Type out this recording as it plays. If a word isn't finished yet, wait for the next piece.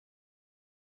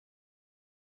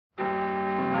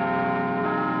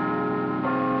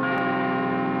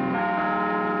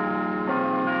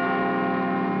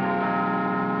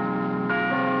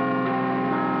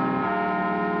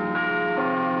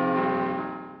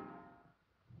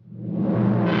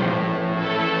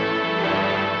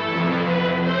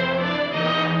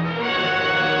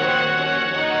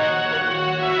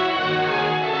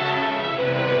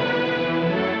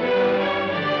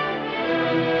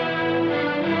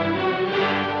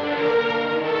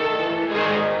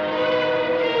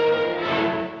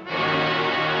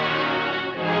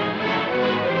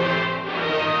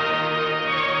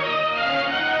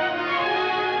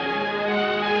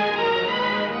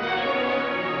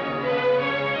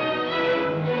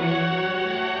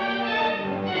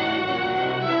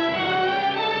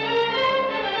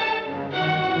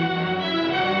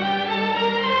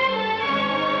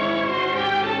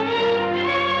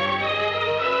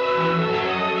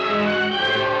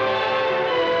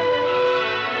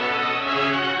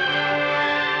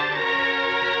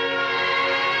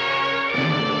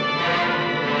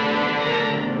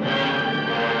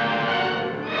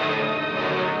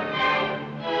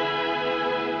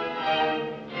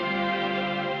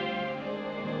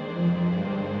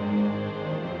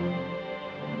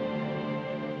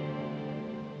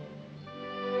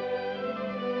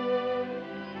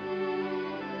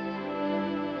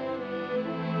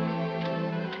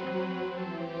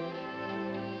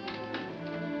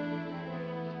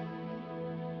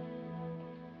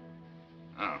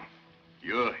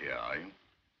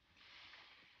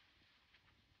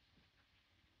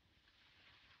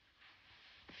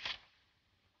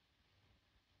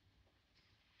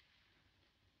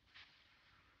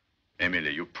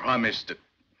Emily, you promised that...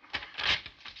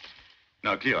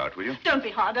 Now, clear out, will you? Don't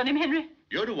be hard on him, Henry.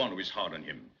 You're the one who is hard on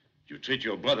him. You treat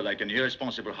your brother like an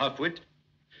irresponsible half-wit,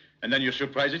 and then you're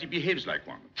surprised that he behaves like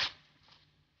one.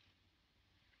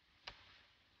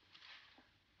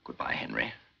 Goodbye,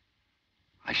 Henry.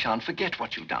 I shan't forget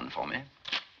what you've done for me.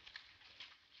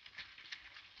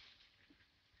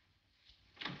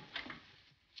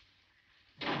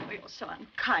 Oh, you're so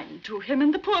unkind to him,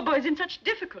 and the poor boy's in such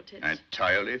difficulties.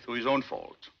 Entirely through his own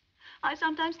fault. I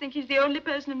sometimes think he's the only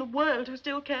person in the world who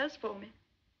still cares for me.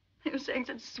 He was saying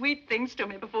such sweet things to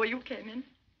me before you came in.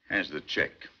 Here's the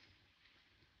check.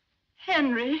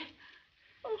 Henry.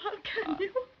 Oh, how can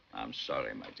you? I'm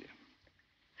sorry, my dear.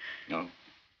 No.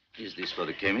 Is this for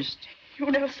the chemist? You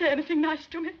never say anything nice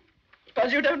to me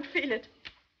because you don't feel it.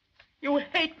 You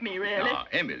hate me, really. Now,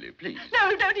 Emily, please.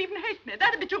 No, don't even hate me.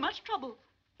 That'd be too much trouble.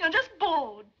 You're just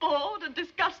bored and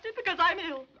disgusted because I'm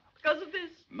ill, because of this.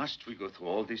 Must we go through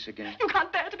all this again? You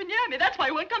can't bear to be near me. That's why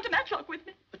you won't come to Matlock with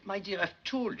me. But, my dear, I've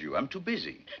told you, I'm too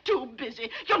busy. Too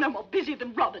busy? You're no more busy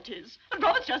than Robert is. And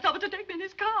Robert's just offered to take me in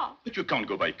his car. But you can't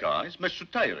go by car. It's much too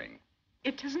tiring.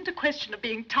 It isn't a question of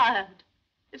being tired.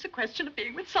 It's a question of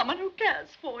being with someone who cares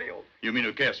for you. You mean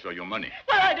who cares for your money?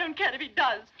 Well, I don't care if he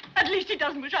does. At least he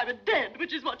doesn't wish I were dead,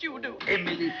 which is what you do.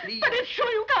 Emily, please. But it's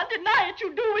sure you can't deny it.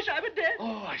 You do wish I were dead.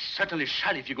 Oh, I certainly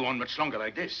shall if you go on much longer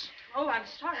like this. Oh, I'm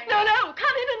sorry. No,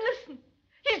 come in and listen.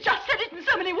 He's just said it in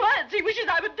so many words. He wishes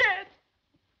I were dead.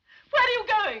 Where are you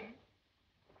going?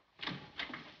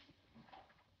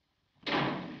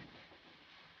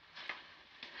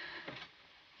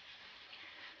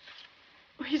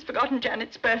 Oh, he's forgotten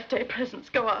Janet's birthday presents.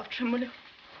 Go after him, will you?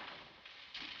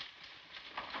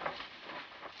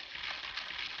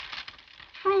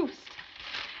 Proust.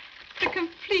 The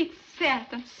complete set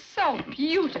and so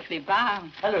beautifully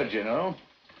bound. Hello, General.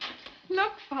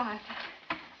 Look, Father.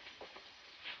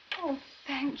 Oh,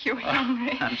 thank you,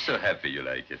 Henry. I'm so happy you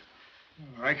like it.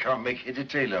 I can't make head or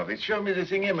tail of it. Show me the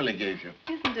thing Emily gave you.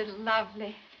 Isn't it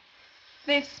lovely?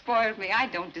 They've spoiled me. I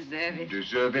don't deserve it. You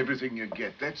deserve everything you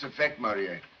get. That's a fact,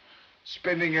 Maurier.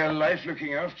 Spending your life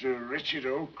looking after a wretched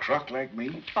old crock like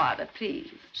me. Father,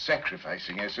 please.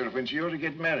 Sacrificing herself when she ought to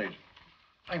get married.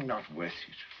 I'm not worth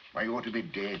it. I ought to be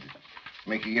dead.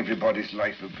 Making everybody's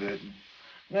life a burden.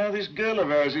 Now this girl of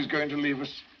ours is going to leave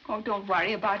us. Oh, don't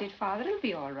worry about it, Father. It'll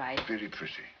be all right. Very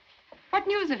pretty. What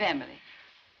news of Emily?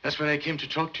 That's what I came to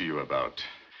talk to you about.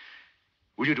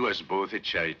 Will you do us both a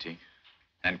charity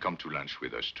and come to lunch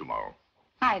with us tomorrow?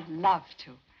 I'd love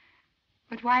to.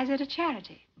 But why is it a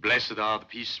charity? Blessed are the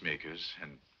peacemakers,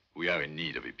 and we are in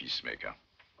need of a peacemaker.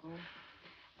 Oh.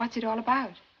 What's it all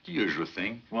about? The usual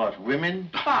thing. What, women?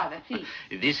 Father, please.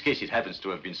 In this case, it happens to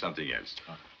have been something else.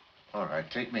 All right,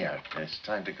 take me out. It's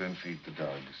time to go and feed the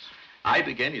dogs. I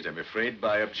began it, I'm afraid,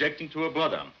 by objecting to her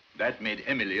brother. That made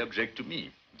Emily object to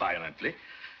me, violently.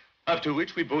 After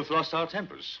which, we both lost our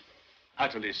tempers.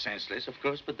 Utterly senseless, of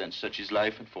course, but then such is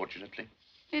life, unfortunately.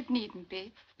 It needn't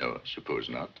be. No, I suppose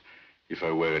not. If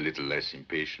I were a little less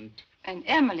impatient. And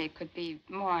Emily could be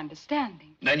more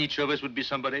understanding. Then each of us would be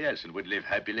somebody else and would live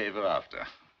happily ever after.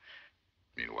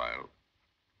 Meanwhile,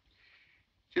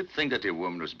 you'd think that a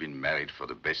woman who's been married for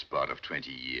the best part of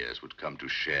 20 years would come to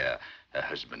share her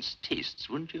husband's tastes,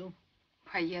 wouldn't you?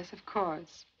 Why, yes, of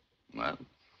course. Well,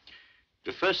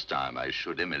 the first time I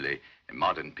showed Emily a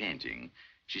modern painting,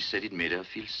 she said it made her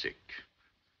feel sick.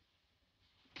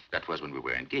 That was when we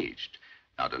were engaged.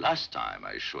 Now, the last time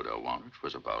I showed her one, which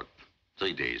was about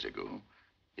 3 days ago,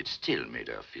 it still made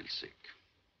her feel sick.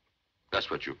 That's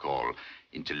what you call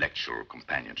intellectual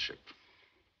companionship.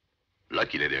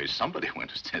 Luckily, there is somebody who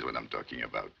understands what I'm talking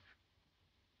about.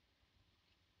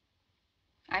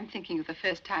 I'm thinking of the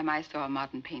first time I saw a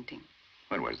modern painting.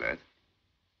 When was that?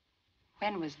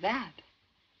 When was that?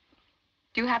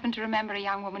 Do you happen to remember a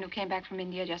young woman who came back from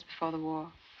India just before the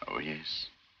war? Oh, yes.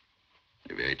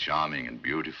 A very charming and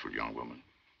beautiful young woman.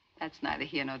 That's neither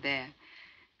here nor there.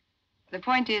 The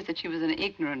point is that she was an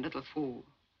ignorant little fool,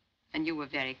 and you were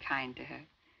very kind to her.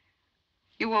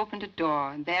 You opened a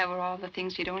door, and there were all the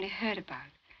things she'd only heard about.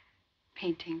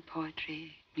 Painting,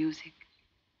 poetry, music.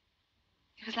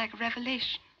 It was like a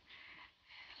revelation,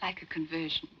 like a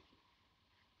conversion.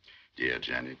 Dear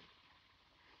Janet,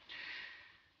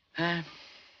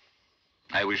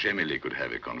 I wish Emily could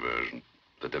have a conversion,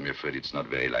 but I'm afraid it's not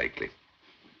very likely.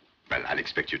 Well, I'll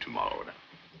expect you tomorrow.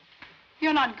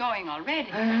 You're not going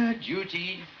already.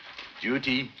 Duty.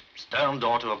 Duty. Stern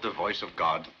daughter of the voice of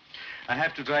God. I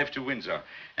have to drive to Windsor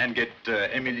and get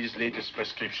Emily's latest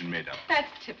prescription made up. That's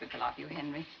typical of you,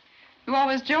 Henry. You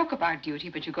always joke about duty,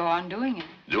 but you go on doing it.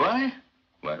 Do I?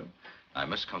 Well, I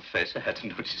must confess I hadn't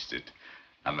noticed it.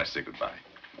 I must say goodbye.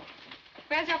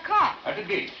 Where's your car? At the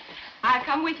gate. I'll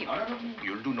come with you. No.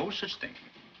 You'll do no such thing.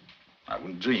 I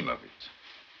wouldn't dream of it.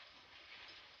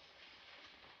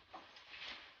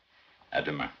 À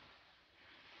demain.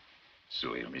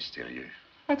 Sourire mystérieux.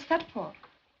 What's that for?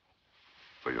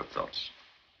 For your thoughts.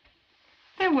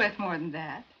 They're worth more than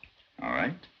that. All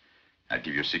right. I'll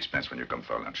give you 6 pence when you come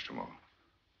for lunch tomorrow.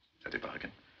 Is that a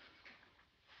bargain?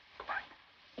 Goodbye.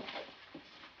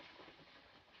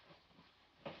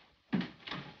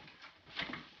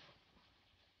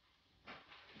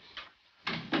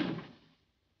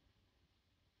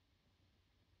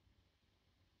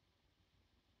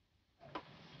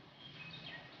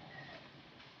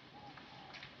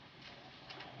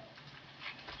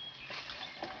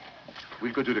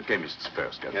 We'll go to the chemist's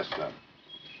first, Captain. Yes, sir.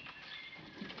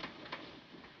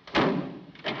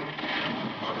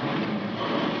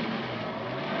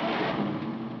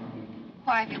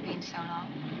 Why have you been so long?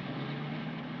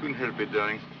 Couldn't help it,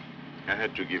 darling. I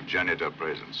had to give Janet her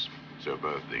presents. It's her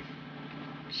birthday.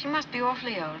 She must be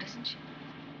awfully old, isn't she?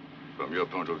 From your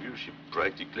point of view, she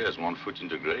practically has 1 foot in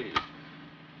the grave.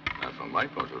 And from my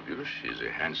point of view, she's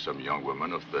a handsome young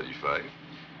woman of 35.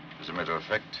 As a matter of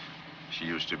fact, she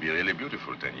used to be really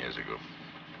beautiful 10 years ago.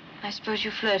 I suppose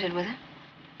you flirted with her?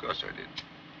 Of course I did.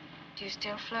 Do you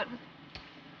still flirt with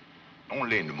her?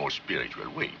 Only in the most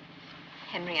spiritual way.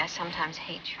 Henry, I sometimes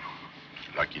hate you.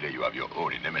 Luckily, you have your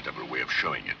own inimitable way of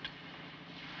showing it.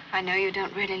 I know you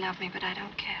don't really love me, but I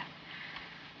don't care.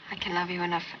 I can love you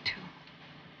enough for 2.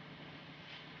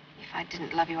 If I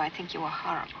didn't love you, I think you were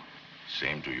horrible.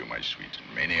 Same to you, my sweet,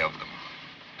 and many of them.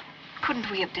 Couldn't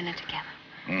we have dinner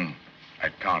together? I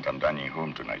can't. I'm dining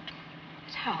home tonight.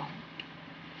 At home?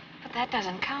 But that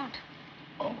doesn't count.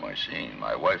 Oh, I see.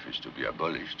 My wife is to be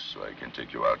abolished, so I can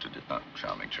take you out to dinner.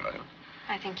 Charming child.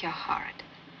 I think you're horrid.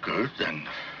 Good, then.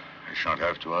 I shan't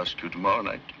have to ask you tomorrow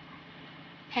night.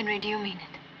 Henry, do you mean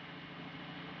it?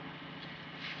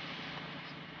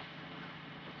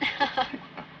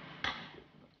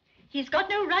 He's got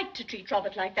no right to treat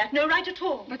Robert like that. No right at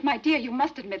all. But, my dear, you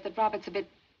must admit that Robert's a bit,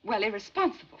 well,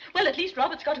 irresponsible. Well, at least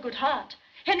Robert's got a good heart.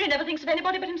 Henry never thinks of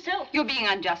anybody but himself. You're being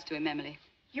unjust to him, Emily.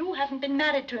 You haven't been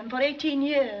married to him for 18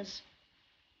 years.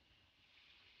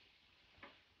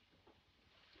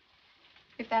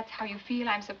 If that's how you feel,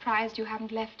 I'm surprised you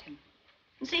haven't left him.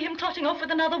 And see him trotting off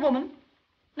with another woman?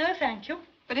 No, thank you.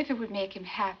 But if it would make him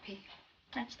happy.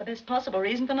 That's the best possible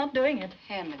reason for not doing it.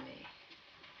 Emily,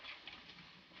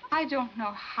 I don't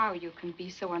know how you can be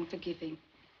so unforgiving.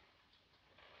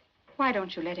 Why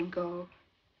don't you let him go?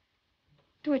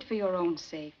 Do it for your own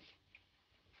sake.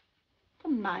 For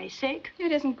my sake?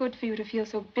 It isn't good for you to feel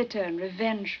so bitter and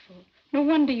revengeful. No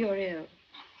wonder you're ill.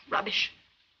 Rubbish.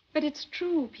 But it's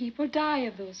true. People die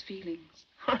of those feelings.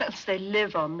 Or else they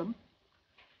live on them.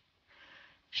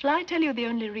 Shall I tell you the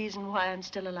only reason why I'm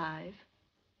still alive?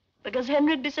 Because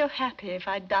Henry'd be so happy if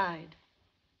I died.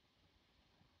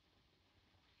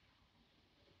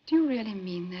 Do you really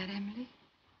mean that, Emily?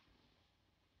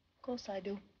 Of course I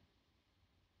do.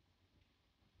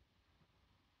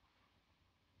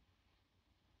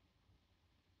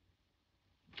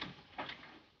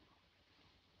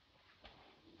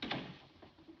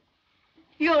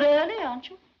 You're early, aren't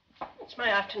you? It's my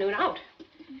afternoon out.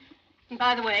 And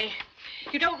by the way,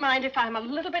 you don't mind if I'm a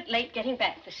little bit late getting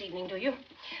back this evening, do you?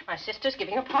 My sister's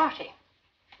giving a party.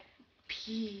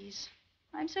 Peas.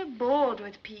 I'm so bored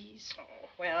with peas. Oh,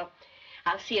 well,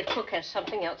 I'll see if Cook has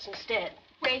something else instead.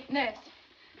 Wait, nurse.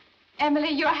 Emily,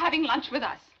 you're having lunch with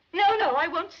us. No, I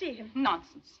won't see him.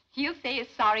 Nonsense. He'll say he's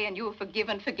sorry and you'll forgive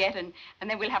and forget, and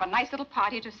then we'll have a nice little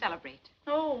party to celebrate.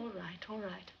 Oh, all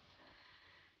right.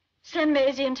 Send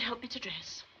Maisie in to help me to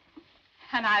dress.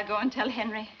 And I'll go and tell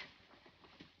Henry.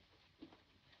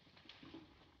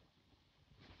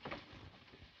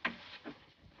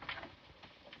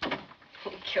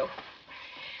 Thank you.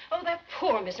 Oh, that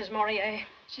poor Mrs. Maurier.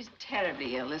 She's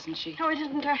terribly ill, isn't she? No, it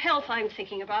isn't her health I'm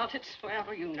thinking about. It's,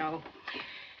 well, you know.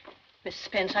 Miss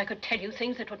Spence, I could tell you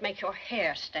things that would make your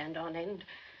hair stand on end.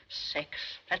 Sex,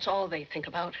 that's all they think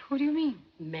about. Who do you mean?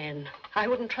 Men. I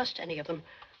wouldn't trust any of them.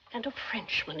 And a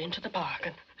Frenchman into the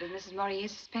bargain. Does Mrs. Maurier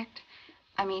suspect?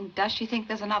 I mean, does she think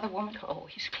there's another woman? Oh,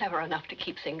 he's clever enough to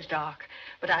keep things dark.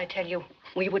 But I tell you,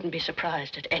 we wouldn't be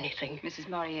surprised at anything. Mrs.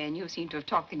 Maurier and you seem to have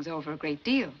talked things over a great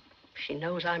deal. She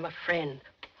knows I'm a friend.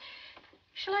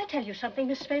 Shall I tell you something,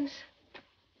 Miss Spence?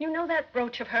 You know that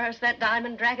brooch of hers, that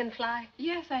diamond dragonfly?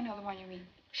 Yes, I know the one you mean.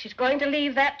 She's going to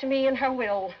leave that to me in her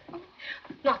will. Oh.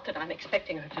 Not that I'm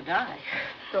expecting her to die.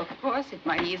 Though, of course, it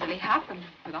might easily happen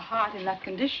with a heart in that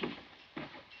condition.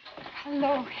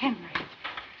 Hello, Henry.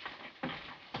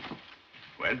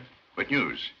 Well, what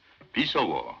news? Peace or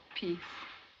war? Peace.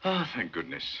 Ah, thank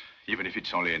goodness. Even if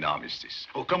it's only an armistice.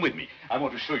 Oh, come with me. I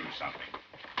want to show you something.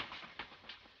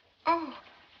 Oh,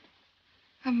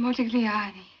 a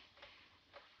Modigliani.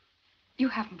 You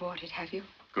haven't bought it, have you?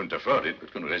 Couldn't afford it,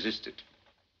 but couldn't resist it.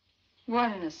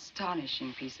 What an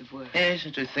astonishing piece of work. Yes,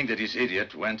 and to think that this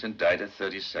idiot went and died at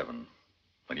 37,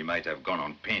 when he might have gone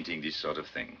on painting this sort of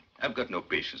thing. I've got no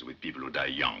patience with people who die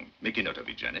young. Make a note of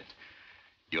it, Janet.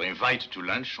 You're invited to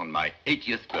lunch on my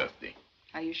 80th birthday.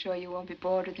 Are you sure you won't be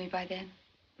bored with me by then?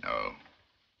 No.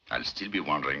 I'll still be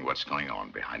wondering what's going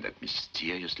on behind that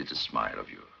mysterious little smile of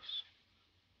yours.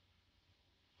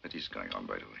 What is going on,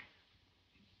 by the way?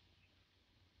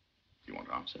 You want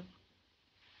to answer?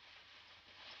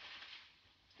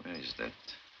 Where is that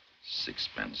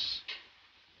sixpence?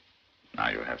 Now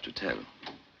you have to tell.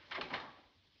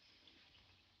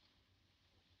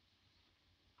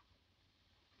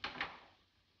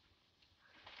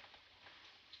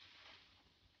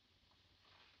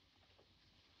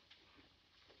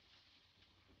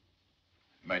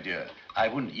 My dear, I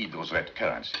wouldn't eat those red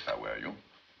currants if I were you.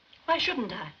 Why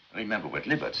shouldn't I? Remember what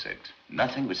Libbard said.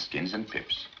 Nothing with skins and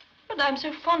pips. But I'm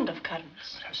so fond of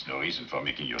currants. That's no reason for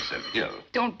making yourself ill.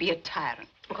 Don't be a tyrant.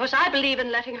 Of course, I believe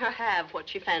in letting her have what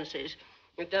she fancies.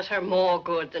 It does her more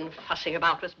good than fussing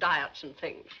about with diets and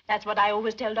things. That's what I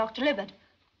always tell Dr. Libbard.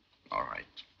 All right.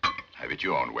 Have it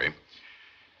your own way.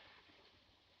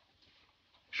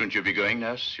 Shouldn't you be going,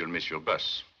 nurse? You'll miss your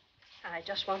bus. I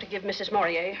just want to give Mrs.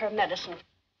 Maurier her medicine.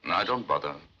 No, don't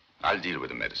bother. I'll deal with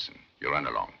the medicine. You run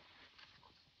along.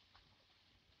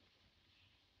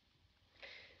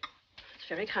 It's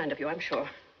very kind of you, I'm sure.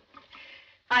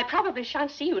 I probably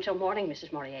shan't see you till morning,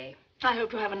 Mrs. Maurier. I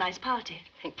hope you have a nice party.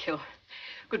 Thank you.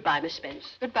 Goodbye, Miss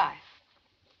Spence. Goodbye.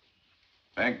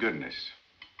 Thank goodness.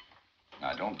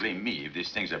 Now, don't blame me if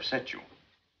this thing's upset you.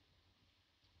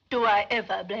 Do I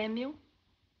ever blame you?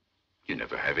 You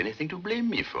never have anything to blame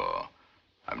me for.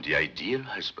 I'm the ideal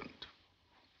husband.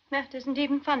 That isn't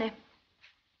even funny.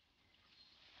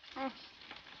 Oh,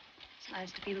 it's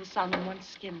nice to feel the sun on one's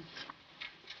skin.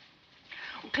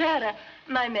 Clara,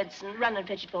 my medicine. Run and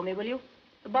fetch it for me, will you?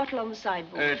 The bottle on the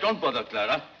sideboard. Don't bother,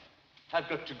 Clara. I've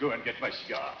got to go and get my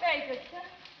cigar. Very good, sir.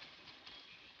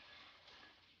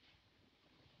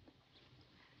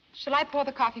 Shall I pour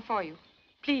the coffee for you?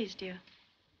 Please, dear.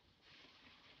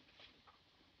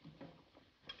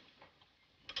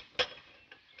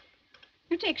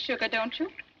 You take sugar, don't you?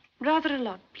 Rather a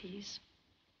lot, please.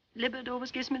 Libbard always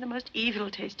gives me the most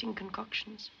evil-tasting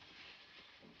concoctions.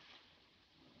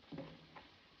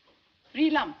 3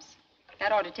 lumps.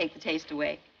 That ought to take the taste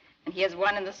away. And here's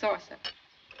 1 in the saucer.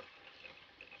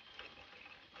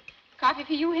 Coffee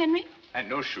for you, Henry? And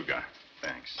no sugar.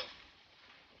 Thanks.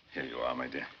 Here you are, my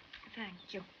dear. Thank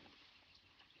you.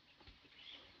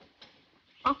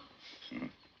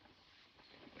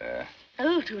 There.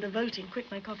 Oh, to revolting.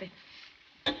 Quick, my coffee.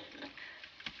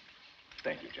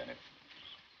 Thank you, Janet.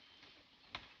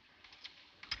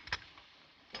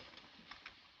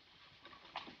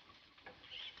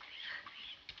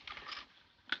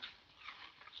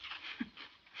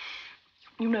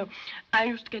 You know, I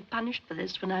used to get punished for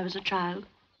this when I was a child.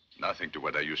 Nothing to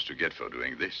what I used to get for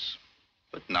doing this.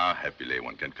 But now, happily,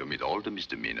 one can commit all the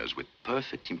misdemeanors with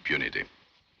perfect impunity.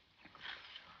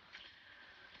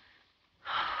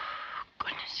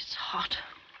 Goodness, it's hot.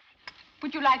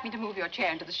 Would you like me to move your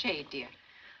chair into the shade, dear?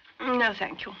 No,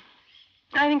 thank you.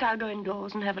 I think I'll go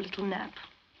indoors and have a little nap.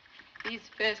 These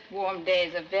first warm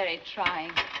days are very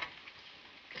trying.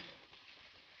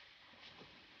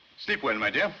 Sleep well, my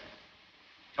dear.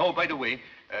 Oh, by the way,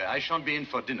 I shan't be in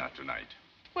for dinner tonight.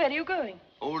 Where are you going?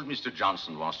 Old Mr.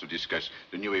 Johnson wants to discuss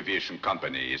the new aviation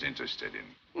company he's interested in.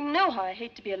 You know how I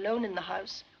hate to be alone in the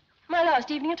house. My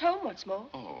last evening at home, what's more.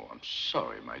 Oh, I'm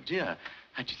sorry, my dear.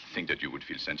 I didn't think that you would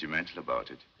feel sentimental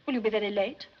about it. Will you be very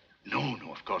late? No,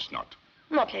 of course not.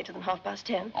 Not later than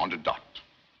 10:30. On the dot.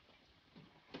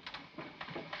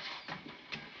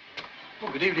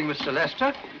 Well, good evening, Mr.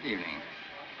 Lester. Good evening.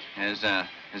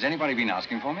 Has anybody been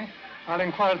asking for me? I'll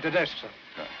inquire at the desk, sir.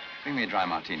 Good. Bring me a dry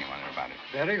martini while they're about it.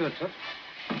 Very good, sir.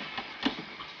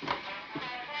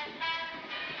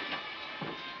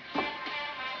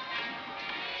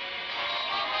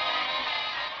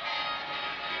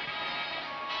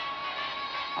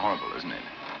 Horrible, isn't it?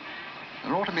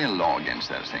 There ought to be a law against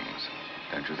those things.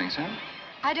 Don't you think so?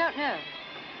 I don't know.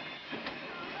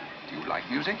 Do you like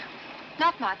music?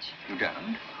 Not much. You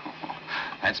don't?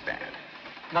 That's bad.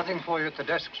 Nothing for you at the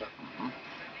desk, sir.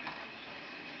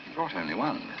 You brought only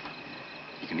 1.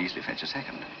 You can easily fetch a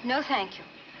second. No, thank you.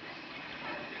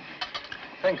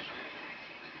 Thanks.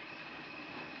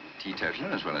 Teetotaler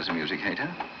as well as a music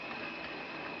hater?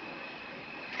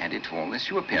 added to all this,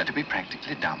 you appear to be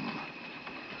practically dumb.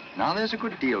 Now, there's a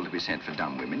good deal to be said for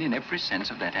dumb women in every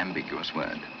sense of that ambiguous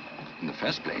word. In the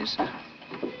first place...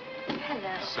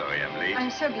 Hello. Sorry I'm late. I'm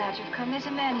so glad you've come. There's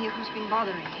a man here who's been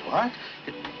bothering me. What?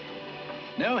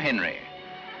 No, Henry.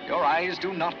 Your eyes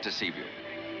do not deceive you.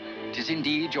 It is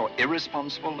indeed your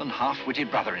irresponsible and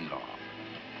half-witted brother-in-law.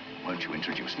 Won't you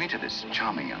introduce me to this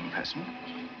charming young person?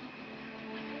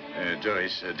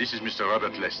 Doris, this is Mr.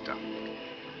 Robert Lester.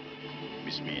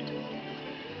 Miss Mead.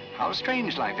 How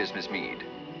strange life is, Miss Mead,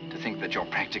 to think that you're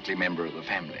practically a member of the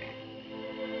family.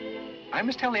 I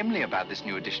must tell Emily about this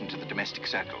new addition to the domestic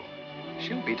circle.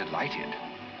 She'll be delighted.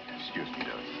 Excuse me,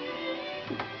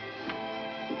 Doris.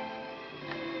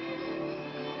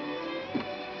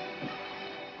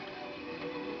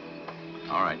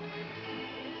 All right.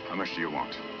 How much do you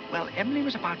want? Well, Emily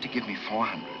was about to give me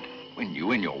 400 when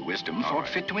you, in your wisdom, thought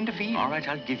fit to intervene. All right,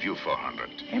 I'll give you 400.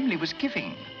 Emily was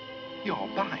giving. You're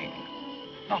buying.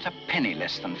 Not a penny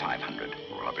less than 500.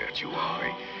 Robert, you are...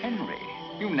 Henry,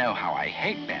 you know how I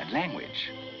hate bad language.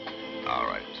 All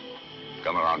right.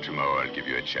 Come around tomorrow, I'll give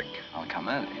you a check. I'll come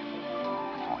early,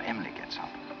 before Emily gets up.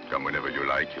 Come whenever you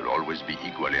like. You'll always be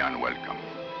equally unwelcome.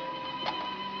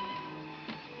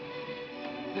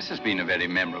 This has been a very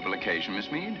memorable occasion,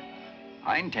 Miss Mead.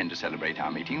 I intend to celebrate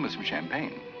our meeting with some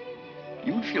champagne.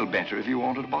 You'd feel better if you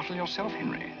ordered a bottle yourself,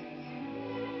 Henry.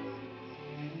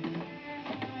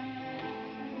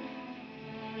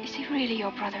 Is he really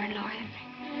your brother-in-law,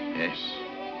 Henry? Yes,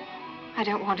 I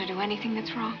don't want to do anything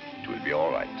that's wrong. it will be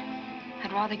all right.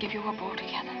 I'd rather give you up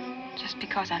altogether, just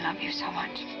because I love you so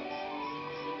much.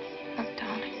 Oh,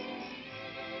 darling.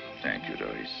 Thank you,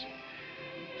 Doris.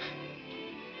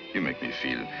 You make me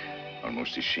feel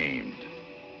almost ashamed.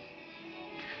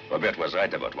 Robert was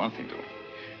right about one thing,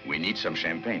 though. We need some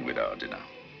champagne with our dinner.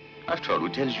 After all, who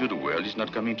tells you the world is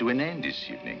not coming to an end this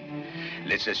evening?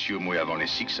 Let's assume we have only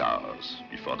 6 hours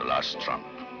before the last trump.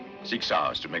 6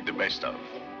 hours to make the best of.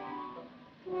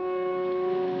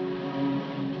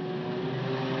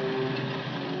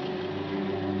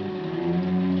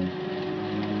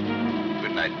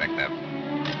 Good night, McNabb.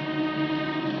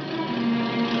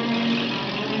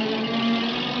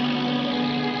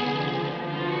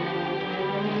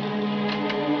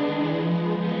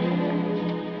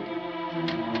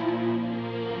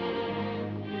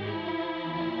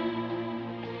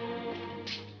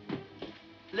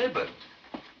 Libbard.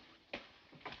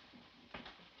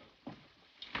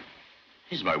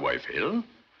 Is my wife ill?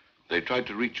 They tried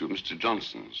to reach you at Mr.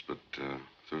 Johnson's, but there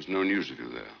was no news of you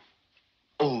there.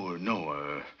 Oh,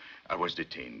 no, I was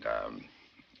detained.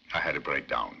 I had a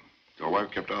breakdown. Your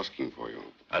wife kept asking for you.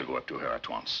 I'll go up to her at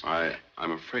once.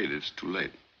 I'm afraid it's too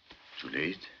late. Too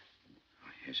late?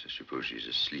 Yes, I suppose she's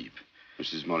asleep.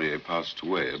 Mrs. Maurier passed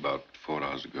away about 4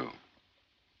 hours ago.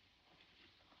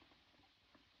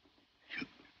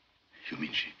 You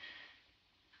mean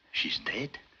she's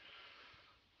dead?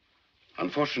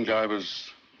 Unfortunately, I was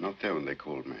not there when they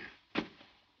called me.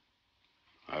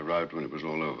 I arrived when it was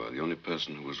all over. The only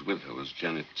person who was with her was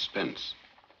Janet Spence.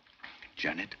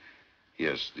 Janet?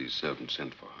 Yes, the servant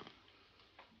sent for her.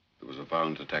 There was a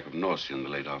violent attack of nausea in the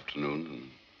late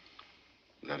afternoon,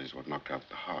 and that is what knocked out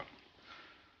the heart.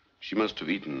 She must have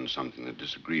eaten something that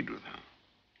disagreed with her.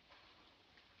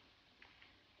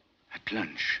 At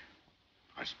lunch?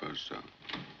 I suppose so.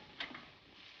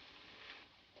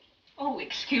 Oh,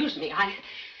 excuse me.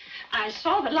 I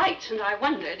saw the lights and I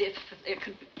wondered if there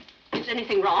could be... Is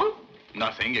anything wrong?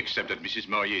 Nothing, except that Mrs.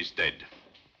 Maurier is dead.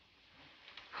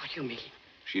 What do you mean?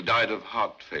 She died of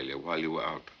heart failure while you were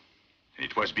out.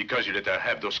 It was because you let her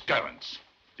have those currants.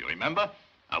 Do you remember?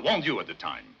 I warned you at the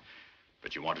time.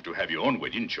 But you wanted to have your own way,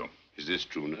 didn't you? Is this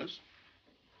true, nurse?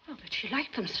 Oh, but she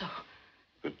liked them so.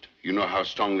 But you know how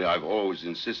strongly I've always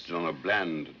insisted on a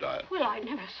bland diet. Well, I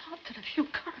never thought that a few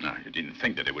currants... No, you didn't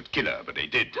think that they would kill her, but they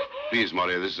did. Please,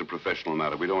 Maurier, this is a professional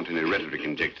matter. We don't want any rhetoric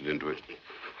injected into it.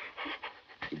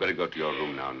 You better go to your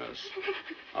room now, nurse.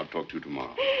 I'll talk to you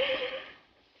tomorrow.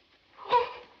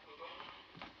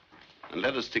 And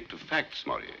let us stick to facts,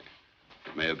 Maurier.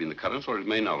 It may have been the currants or it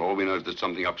may not. All we know is that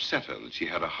something upset her, that she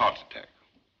had a heart attack.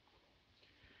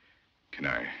 Can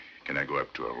I go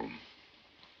up to her room?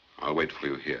 I'll wait for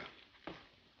you here.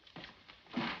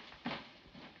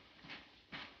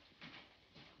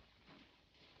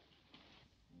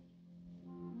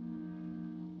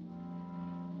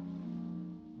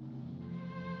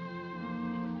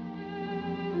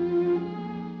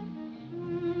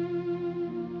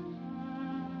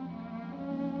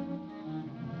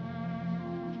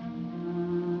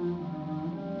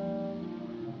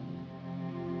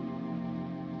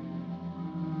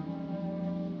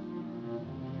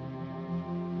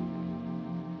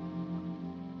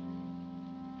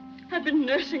 I've been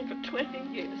nursing for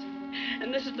 20 years.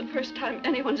 And this is the first time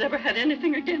anyone's ever had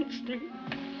anything against me.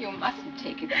 You mustn't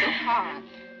take it so hard.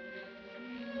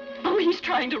 Oh, he's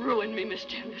trying to ruin me, Miss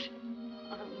Janet.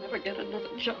 I'll never get another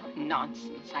job.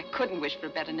 Nonsense. I couldn't wish for a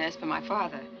better nurse for my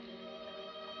father.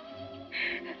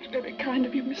 That's very kind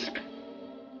of you, Miss Spence.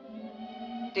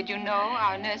 Did you know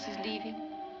our nurse is leaving?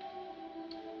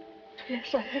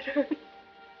 Yes, I had heard.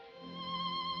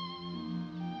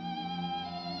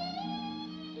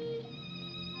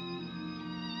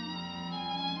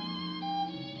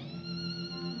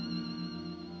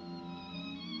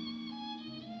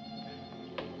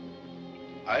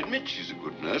 I admit she's a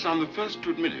good nurse. I'm the first to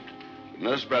admit it. But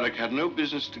Nurse Braddock had no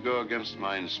business to go against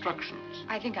my instructions.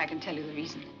 I think I can tell you the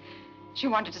reason. She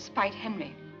wanted to spite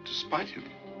Henry. To spite him?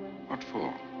 What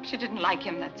for? She didn't like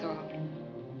him, that's all.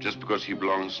 Just because he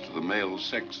belongs to the male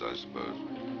sex, I suppose.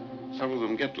 Some of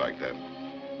them get like that.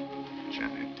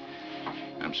 Janet,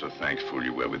 I'm so thankful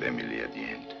you were with Emily at the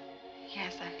end.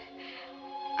 Yes,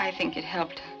 I think it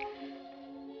helped her.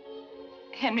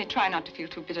 Henry, try not to feel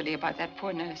too bitterly about that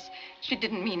poor nurse. She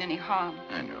didn't mean any harm.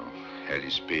 I know. Hell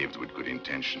is paved with good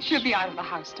intentions. She'll be out of the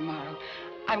house tomorrow.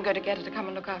 I'm going to get her to come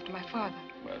and look after my father.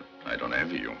 Well, I don't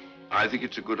envy you. I think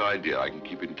it's a good idea. I can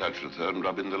keep in touch with her and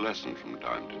rub in the lesson from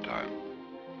time to time.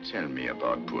 Tell me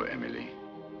about poor Emily.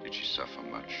 Did she suffer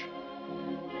much?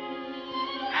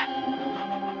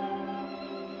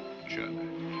 Janet,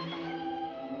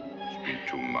 it's been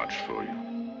too much for you.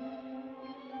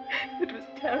 It was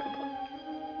terrible.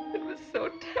 It was so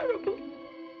terrible.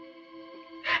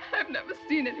 I've never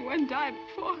seen anyone die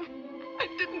before. I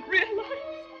didn't realize.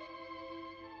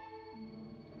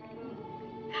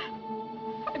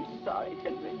 I'm sorry,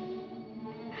 Henry.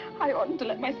 I oughtn't to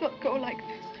let myself go like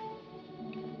this.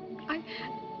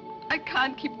 I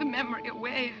can't keep the memory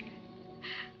away.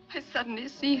 I suddenly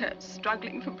see her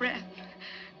struggling for breath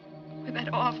with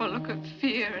that awful look of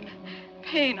fear and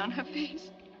pain on her face.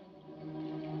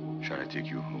 Shall I take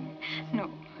you home?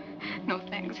 No,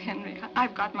 thanks, Henry.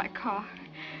 I've got my car.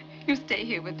 You stay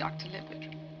here with Dr.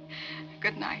 Libbard.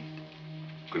 Good night.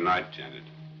 Good night, Janet.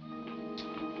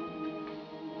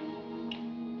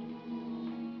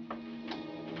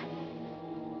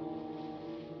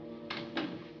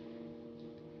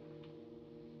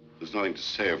 There's nothing to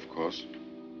say, of course.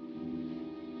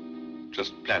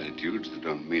 Just platitudes that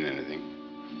don't mean anything.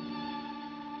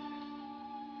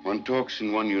 One talks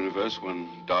in one universe, one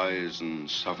dies and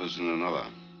suffers in another.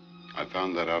 I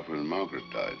found that out when Margaret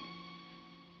died.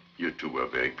 You two were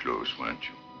very close, weren't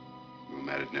you? We were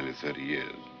married nearly 30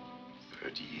 years.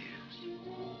 30 years.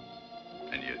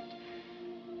 And yet,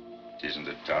 it isn't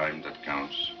the time that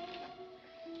counts.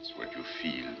 It's what you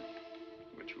feel,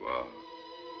 what you are.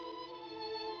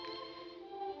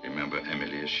 Remember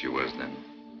Emily as she was then?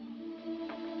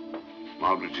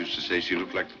 Margaret used to say she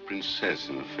looked like the princess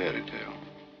in a fairy tale.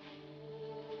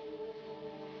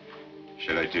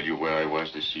 Shall I tell you where I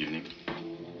was this evening?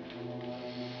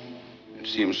 It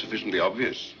seems sufficiently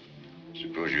obvious.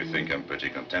 Suppose you think I'm pretty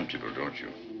contemptible, don't you?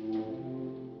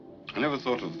 I never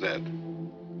thought of that.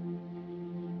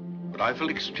 But I feel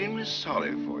extremely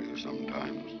sorry for you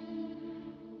sometimes.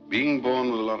 Being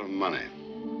born with a lot of money.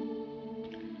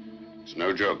 It's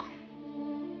no joke.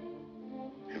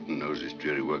 Heaven knows it's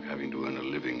dreary work having to earn a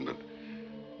living, but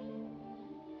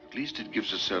at least it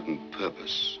gives a certain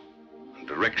purpose and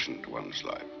direction to one's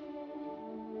life.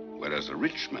 Whereas a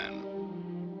rich man,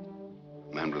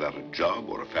 a man without a job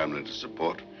or a family to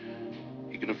support,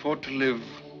 he can afford to live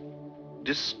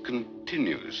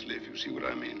discontinuously, if you see what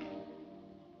I mean.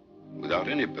 Without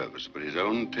any purpose but his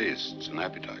own tastes and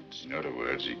appetites. In other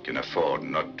words, he can afford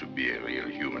not to be a real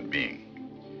human being.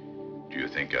 Do you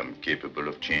think I'm capable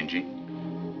of changing?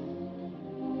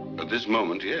 At this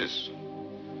moment, yes.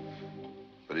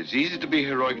 But it's easy to be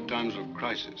heroic at times of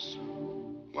crisis.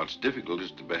 What's difficult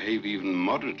is to behave even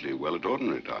moderately well at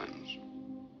ordinary times.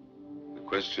 The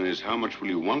question is, how much will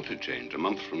you want to change a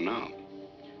month from now?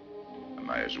 Am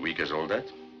I as weak as all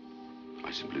that?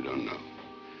 I simply don't know.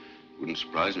 Wouldn't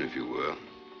surprise me if you were.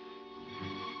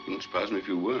 Wouldn't surprise me if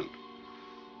you weren't.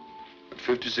 At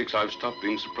 56, I've stopped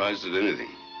being surprised at anything.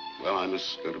 Well, I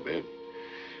must go to bed.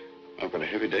 I've got a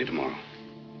heavy day tomorrow.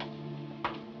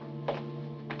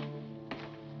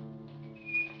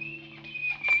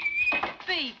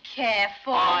 Be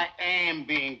careful. I am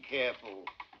being careful.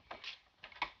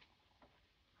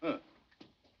 Huh.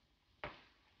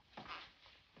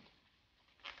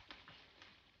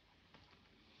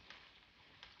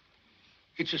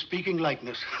 It's a speaking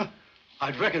likeness.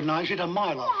 I'd recognize it a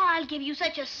mile off. Oh, I'll give you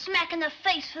such a smack in the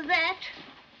face for that.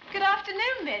 Good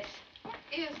afternoon, miss. What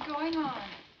is going on?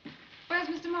 Where's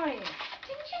Mr. Maurier?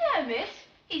 Didn't you know, miss?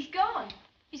 He's gone.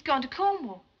 He's gone to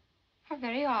Cornwall. Oh,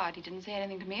 very odd. He didn't say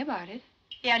anything to me about it.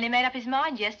 He only made up his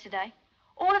mind yesterday.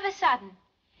 All of a sudden.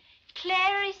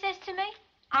 Clara, he says to me,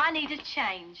 I need a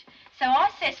change. So I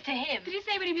says to him... Did you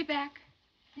say would he be back?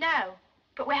 No,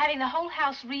 but we're having the whole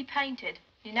house repainted.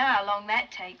 You know how long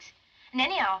that takes. And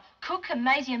anyhow, Cook and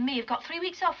Maisie and me have got 3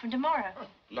 weeks off from tomorrow. Oh,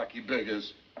 lucky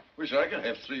beggars. Wish I could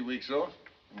have 3 weeks off.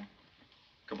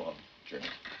 Come on, Jenny.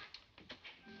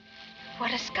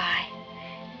 What a sky.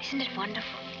 Isn't it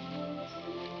wonderful?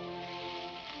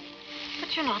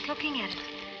 But you're not looking at it.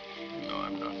 No,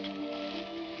 I'm not.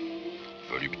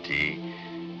 Volupté,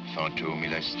 fantôme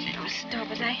élastique. Oh,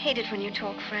 stop it. I hate it when you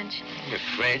talk French. I'm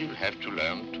afraid you'll have to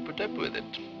learn to put up with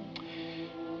it.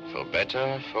 For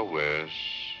better, for worse,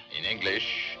 in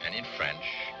English and in French.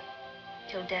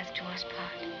 Till death do us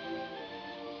part.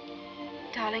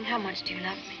 Darling, how much do you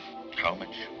love me? How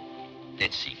much?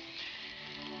 Let's see.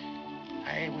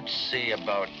 I would say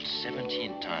about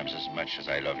 17 times as much as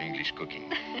I love English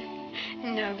cooking.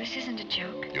 No, this isn't a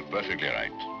joke. You're perfectly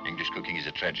right. English cooking is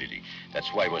a tragedy.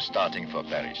 That's why we're starting for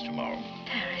Paris tomorrow.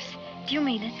 Paris? Do you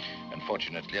mean it?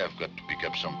 Unfortunately, I've got to pick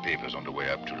up some papers on the way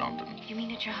up to London. You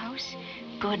mean at your house?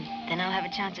 Good. Then I'll have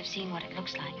a chance of seeing what it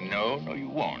looks like. No, you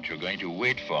won't. You're going to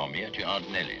wait for me at your Aunt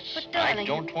Nellie's. But, darling... I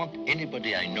don't want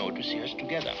anybody I know to see us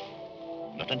together.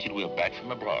 Not until we're back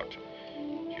from abroad.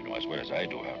 You know as well as I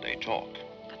do how they talk.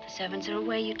 But the servants are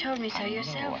away. You told me so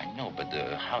yourself. I know, but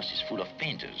the house is full of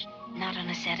painters. Not on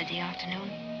a Saturday afternoon.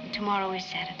 And tomorrow is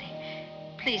Saturday.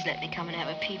 Please let me come and have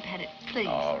a peep at it, please.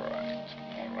 All right.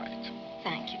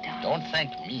 Thank you, darling. Don't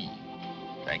thank me.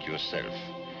 Thank yourself.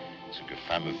 Ce que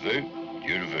femme veut,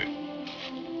 Dieu le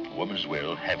veut. Woman's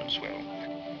will, heaven's will.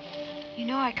 You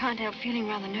know, I can't help feeling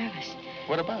rather nervous.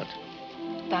 What about?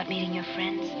 About meeting your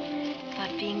friends.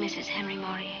 About being Mrs. Henry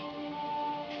Maurier.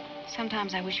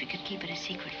 Sometimes I wish we could keep it a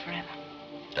secret forever.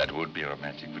 That would be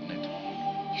romantic, wouldn't it?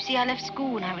 You see, I left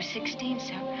school when I was 16,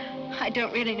 so I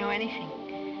don't really know anything.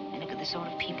 And look at the sort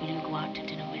of people you go out to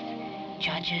dinner with.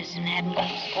 Judges and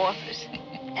admirals, authors.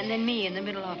 And then me in the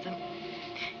middle of them.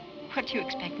 What do you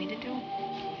expect me to do?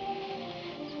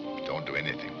 Don't do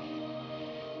anything.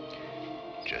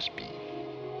 Just be.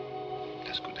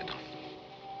 That's good enough.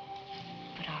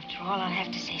 But after all, I'll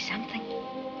have to say something.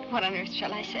 What on earth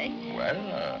shall I say?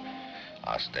 Well,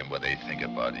 ask them what they think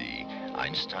about the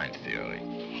Einstein theory.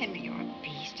 Henry, you're a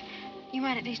beast. You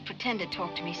might at least pretend to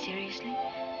talk to me seriously.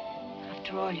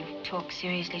 After all, you've talked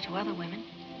seriously to other women.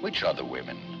 Which other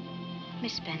women?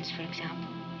 Miss Spence, for example.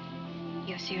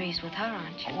 You're serious with her,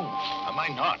 aren't you? Oh, am I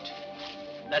not?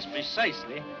 That's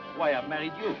precisely why I've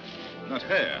married you, not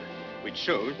her, which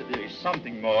shows that there is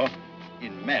something more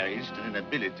in marriage than an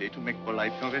ability to make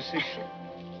polite conversation.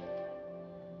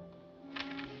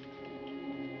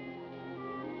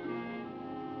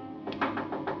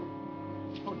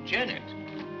 Oh, Janet.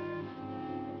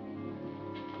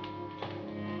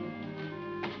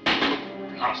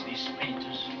 Blast these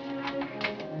painters.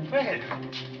 Well,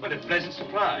 what a pleasant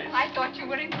surprise. I thought you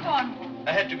were in Cornwall.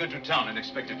 I had to go to town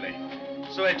unexpectedly,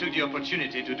 so I took the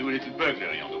opportunity to do a little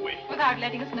burglary on the way. Without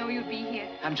letting us know you'd be here.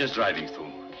 I'm just driving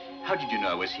through. How did you know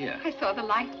I was here? I saw the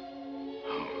light.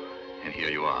 Oh, and here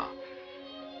you are.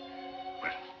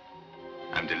 Well,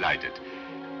 I'm delighted.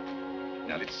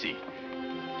 Now, let's see.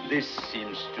 This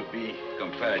seems to be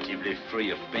comparatively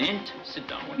free of paint. Sit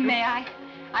down, won't you? May I?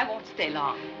 I won't stay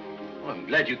long. Well, I'm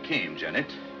glad you came,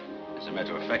 Janet. As a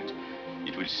matter of fact,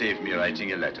 it will save me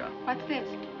writing a letter. What's this?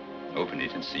 Open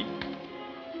it and see.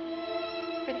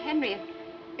 But, Henry,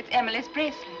 it's Emily's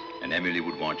bracelet. And Emily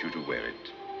would want you to wear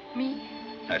it. Me?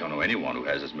 I don't know anyone who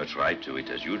has as much right to it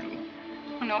as you do.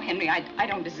 Oh, no, Henry, I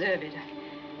don't deserve it.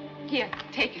 Here,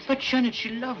 take it. But, Janet, she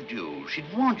loved you.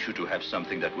 She'd want you to have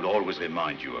something that would always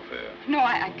remind you of her. No,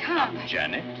 I can't.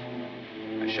 Janet,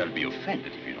 I shall be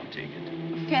offended if you don't take it.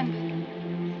 Offended?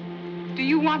 Do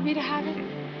you want me to have it?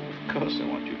 Of course I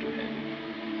want you to have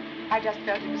it. I just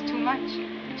felt it was too much.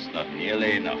 It's not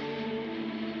nearly enough.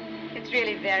 It's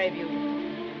really very beautiful.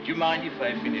 Do you mind if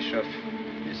I finish off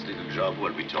this little job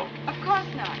while we talk? Of course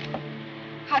not.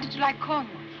 How did you like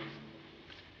Cornwall?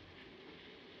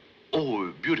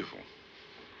 Oh, beautiful.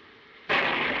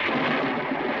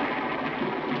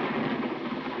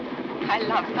 I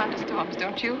love thunderstorms,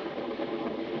 don't you?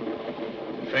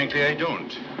 Frankly, I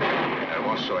don't. I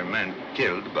once saw a man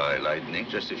killed by lightning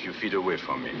just a few feet away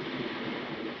from me.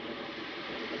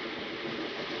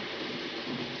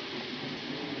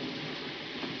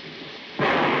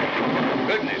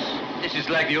 Goodness, this is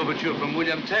like the overture from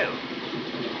William Tell.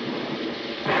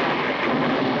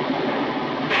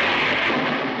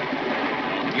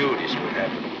 I knew this would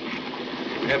happen.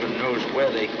 Heaven knows where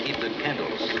they keep the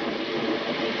candles.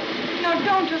 No,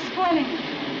 don't. You're spoiling it.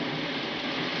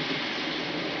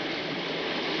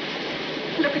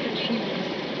 Look at the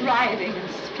trees, writhing and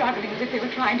struggling as if they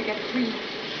were trying to get free.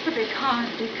 But they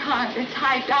can't. They're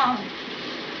tied down.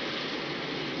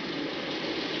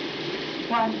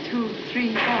 1, 2,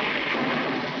 3, 4.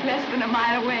 Less than a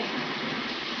mile away.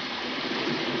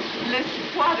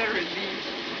 Listen, what a relief.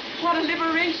 What a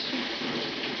liberation.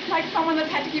 Like someone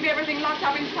that's had to keep everything locked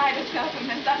up inside herself, and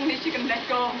then suddenly she can let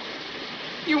go.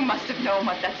 You must have known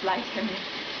what that's like, Henry.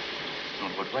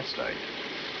 Not what's like?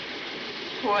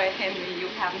 Poor Henry, you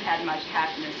haven't had much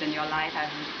happiness in your life,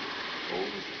 have you?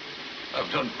 Oh,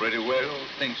 I've done pretty well, all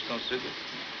things considered.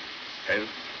 Health,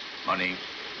 money,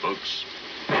 books.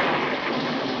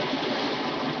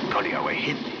 Golly, how I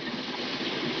hinted.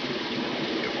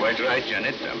 You're quite right,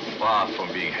 Janet. I'm far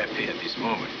from being happy at this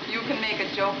moment. You can make a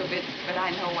joke of it, but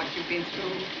I know what you've been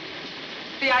through.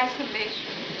 The isolation,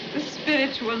 the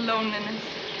spiritual loneliness.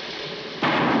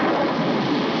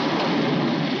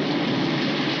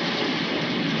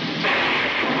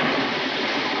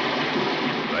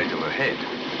 Right overhead.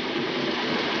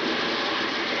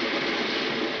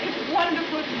 It's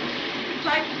wonderful. It's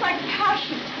like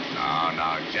passion.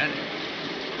 Now, Janet.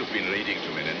 You've been reading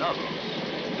too many novels.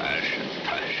 Passion.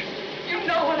 You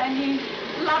know what I mean.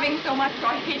 Loving so much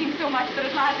or hating so much that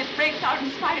at last it breaks out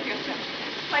in spite of yourself.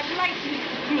 Like lightning,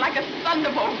 like a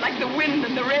thunderbolt, like the wind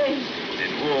and the rain.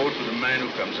 Then woe to the man who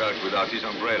comes out without his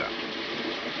umbrella.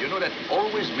 You know, that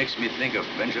always makes me think of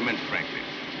Benjamin Franklin.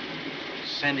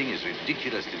 Sending his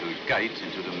ridiculous little kite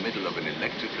into the middle of an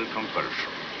electrical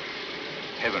conversion.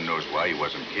 Heaven knows why he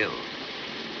wasn't killed.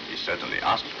 He certainly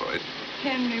asked for it.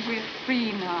 Henry, we're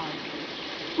free now.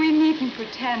 We needn't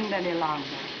pretend any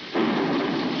longer.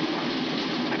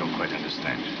 I don't quite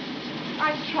understand.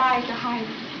 I tried to hide it.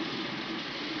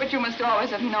 But you must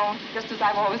always have known, just as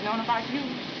I've always known about you.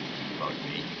 About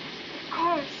me? Of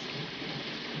course.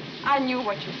 I knew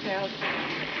what you felt.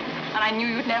 And I knew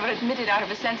you'd never admit it out of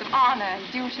a sense of honor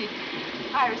and duty.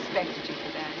 I respected you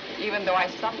for that, even though I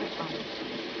suffered from it.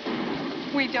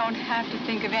 We don't have to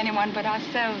think of anyone but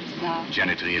ourselves now.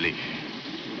 Janet, really,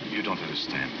 you don't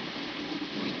understand.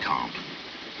 We can't.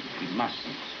 We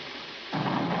mustn't.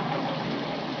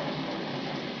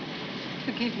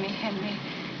 Forgive me, Henry.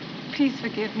 Please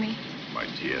forgive me. My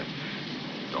dear,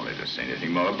 don't let us say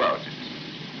anything more about it.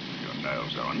 Your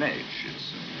nerves are on edge.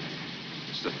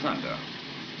 It's the thunder.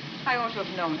 I ought to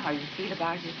have known how you feel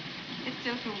about it. It's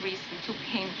still too recent, too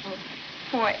painful.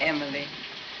 Poor Emily.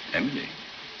 Emily?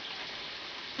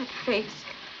 That face.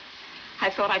 I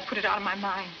thought I'd put it out of my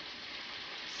mind.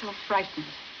 So frightened.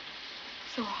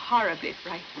 So horribly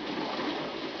frightened.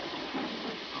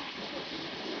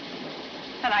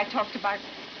 And I talked about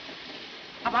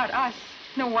us.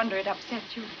 No wonder it upset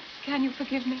you. Can you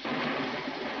forgive me?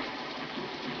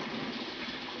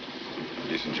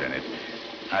 Listen, Janet,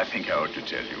 I think I ought to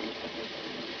tell you.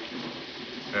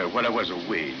 While I was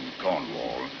away in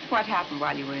Cornwall... What happened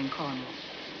while you were in Cornwall?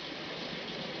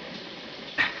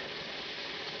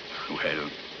 Well,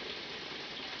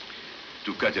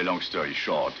 to cut a long story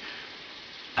short,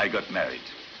 I got married.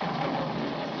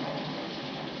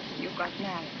 You got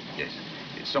married? Yes.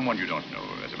 It's someone you don't know.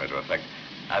 As a matter of fact,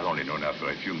 I've only known her for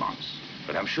a few months.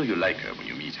 But I'm sure you'll like her when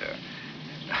you meet her.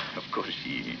 Of course,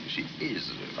 she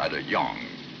is rather young.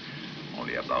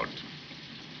 Only about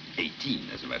 18,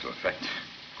 as a matter of fact.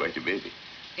 Quite a baby.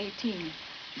 18?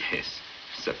 Yes.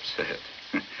 It's absurd.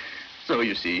 So,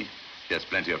 you see, she has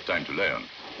plenty of time to learn.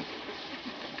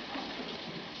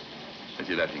 What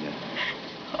are you laughing at?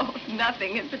 Oh,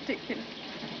 nothing in particular.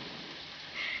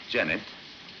 Janet,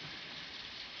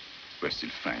 we're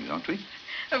still friends, aren't we?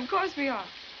 Of course we are.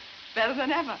 Better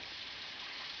than ever.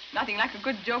 Nothing like a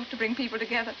good joke to bring people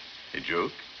together. A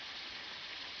joke?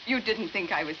 You didn't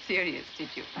think I was serious, did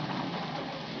you?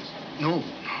 No,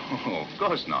 of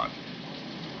course not.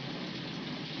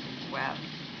 Well,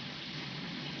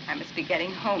 I must be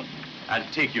getting home. I'll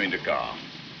take you in the car.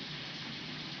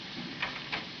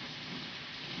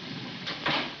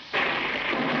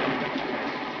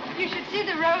 You should see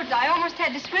the roads. I almost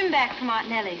had to swim back from Aunt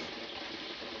Nellie's.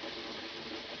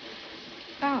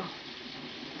 Oh.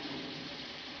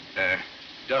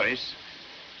 Doris,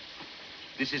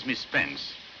 this is Miss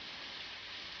Spence.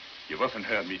 You've often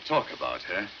heard me talk about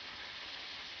her.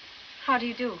 How do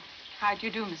you do? How do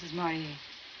you do, Mrs. Maurier?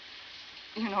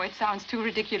 You know, it sounds too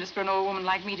ridiculous for an old woman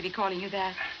like me to be calling you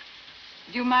that.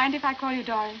 Do you mind if I call you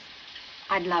Doris?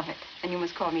 I'd love it. And you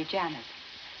must call me Janet.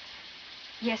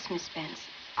 Yes, Miss Spence.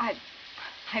 I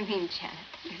mean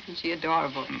Janet. Isn't she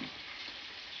adorable?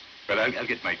 Well, I'll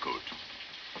get my coat.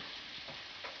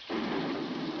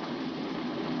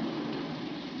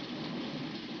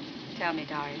 Tell me,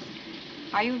 Doris,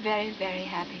 are you very, very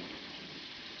happy?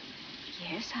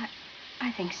 Yes,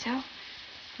 I think so.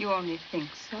 You only think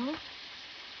so?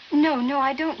 No,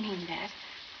 I don't mean that.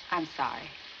 I'm sorry.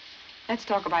 Let's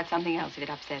talk about something else if it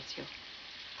upsets you.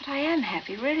 But I am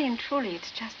happy, really and truly.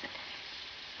 It's just that,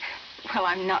 well,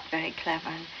 I'm not very clever.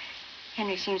 And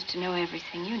Henry seems to know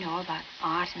everything, you know, about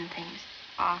art and things.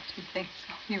 Art and things?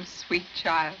 Oh, you sweet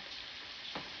child.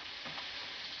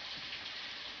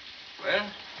 Well,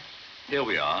 here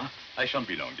we are. I shan't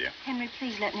be long, dear. Henry,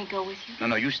 please let me go with you.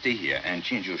 No, you stay here and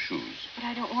change your shoes. But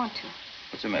I don't want to.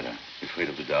 What's the matter? Afraid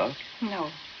of the dark? No,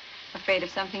 afraid of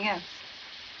something else.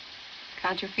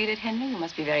 Can't you feel it, Henry? You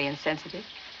must be very insensitive.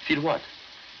 Feel what?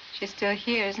 She's still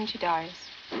here, isn't she, Doris?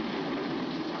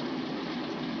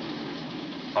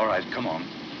 All right, come on.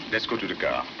 Let's go to the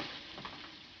car.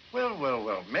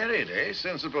 Well. Married, eh?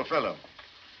 Sensible fellow.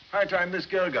 High time this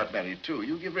girl got married, too.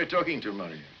 You give her a talking to,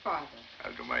 Maurier. Father.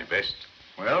 I'll do my best.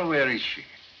 Well, where is she?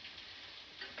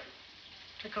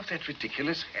 Take off that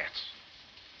ridiculous hat.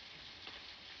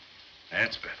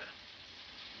 That's better.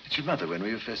 It's your mother when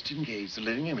we were first engaged, the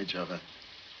living image of her.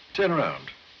 Turn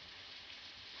around.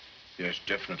 Yes,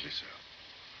 definitely so.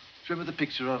 Remember the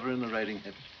picture of her in the riding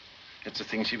habit? That's the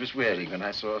thing she was wearing when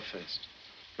I saw her first.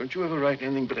 Don't you ever write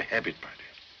anything but a habit, my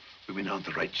dear. Women aren't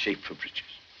the right shape for breeches.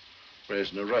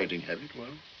 Whereas in a riding habit,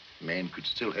 well, man could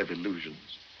still have illusions.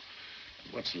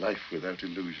 And what's life without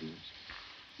illusions?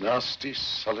 Nasty,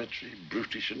 solitary,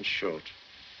 brutish, and short.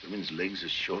 Women's legs are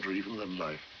shorter even than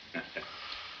life.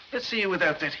 Let's see you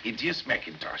without that hideous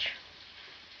mackintosh.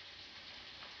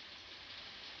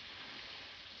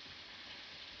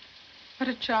 What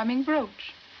a charming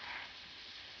brooch.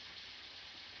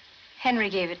 Henry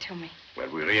gave it to me.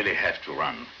 Well, we really have to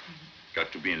run.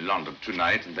 Got to be in London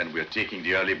tonight, and then we're taking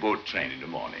the early boat train in the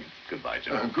morning. Goodbye,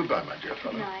 John. Goodbye, my dear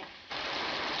fellow. Good night.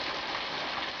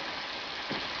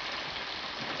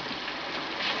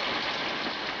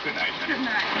 Good night, honey. Good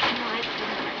night. Good night.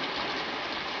 Good night.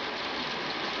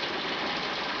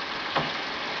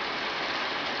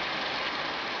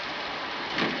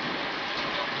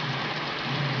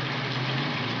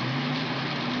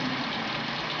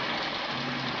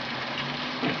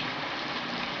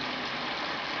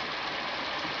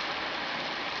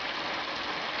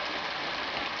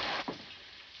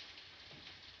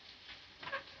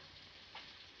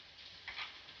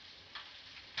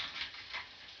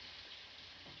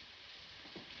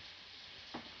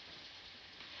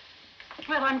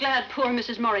 Well, I'm glad poor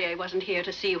Mrs. Maurier wasn't here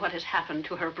to see what has happened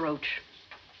to her brooch.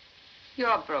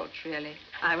 Your brooch, really?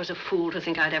 I was a fool to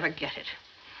think I'd ever get it.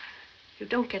 You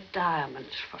don't get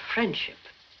diamonds for friendship.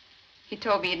 He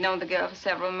told me he'd known the girl for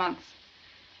several months.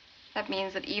 That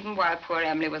means that even while poor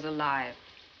Emily was alive.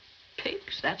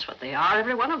 Pigs, that's what they are,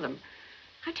 every one of them.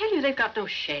 I tell you, they've got no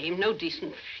shame, no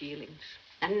decent feelings.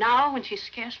 And now, when she's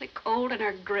scarcely cold in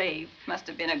her grave... Must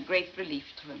have been a great relief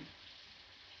to him.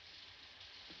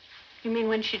 You mean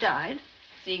when she died?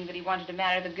 Seeing that he wanted to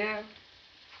marry the girl.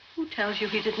 Who tells you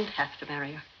he didn't have to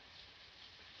marry her?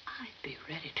 I'd be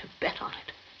ready to bet on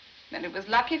it. Then it was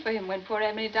lucky for him when poor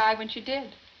Emily died when she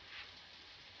did.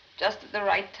 Just at the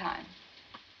right time.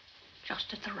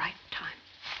 Just at the right time.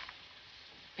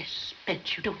 Miss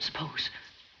Spence, you don't suppose...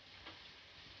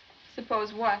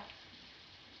 Suppose what?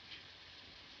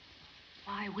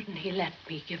 Why wouldn't he let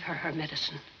me give her her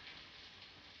medicine?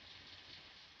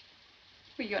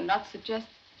 Well, you're not suggesting...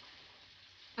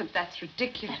 But that's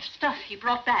ridiculous. That stuff he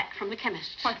brought back from the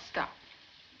chemist's. What stuff?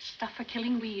 Stuff for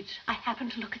killing weeds. I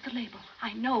happened to look at the label.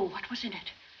 I know what was in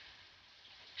it.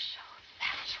 So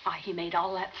that's why he made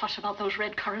all that fuss about those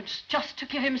red currants, just to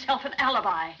give himself an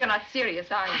alibi. You're not serious,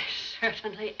 are you? I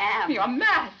certainly am. You're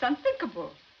mad. It's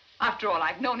unthinkable. After all,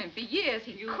 I've known him for years.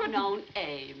 You've known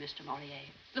Mr.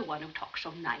 Maurier, the one who talks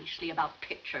so nicely about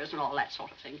pictures and all that sort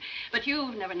of thing. But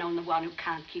you've never known the one who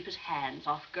can't keep his hands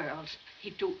off girls.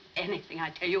 He'd do anything,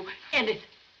 I tell you, anything.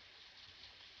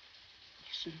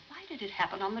 Listen, why did it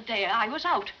happen on the day I was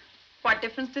out? What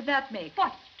difference did that make?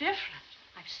 What difference?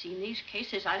 I've seen these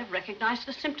cases. I'd have recognized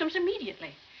the symptoms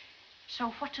immediately.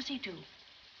 So what does he do?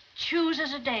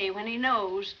 Chooses a day when he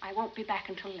knows I won't be back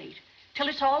until late. Till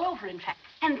it's all over, in fact.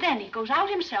 And then he goes out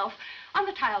himself, on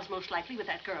the tiles most likely, with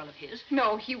that girl of his.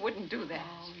 No, he wouldn't do that.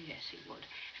 Oh, yes, he would.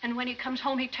 And when he comes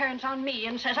home, he turns on me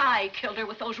and says I killed her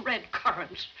with those red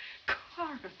currants.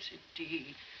 Currants,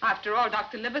 indeed. After all,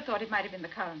 Dr. Libbard thought it might have been the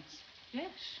currants.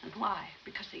 Yes, and why?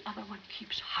 Because the other one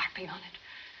keeps harping on it.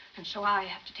 And so I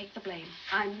have to take the blame.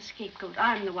 I'm the scapegoat.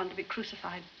 I'm the one to be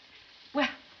crucified. Well,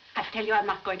 I tell you, I'm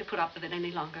not going to put up with it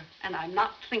any longer. And I'm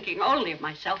not thinking only of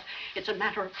myself. It's a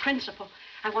matter of principle.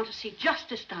 I want to see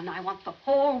justice done. I want the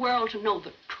whole world to know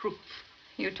the truth.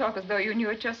 You talk as though you knew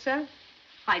it yourself.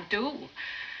 I do.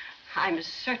 I'm as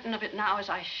certain of it now as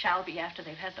I shall be after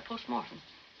they've had the post-mortem.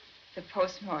 The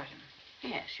post-mortem?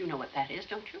 Yes, you know what that is,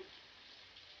 don't you?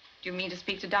 Do you mean to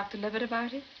speak to Dr. Libbard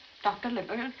about it? Dr.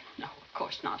 Libbard? No, of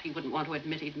course not. He wouldn't want to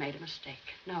admit he'd made a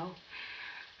mistake. No.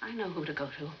 I know who to go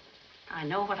to. I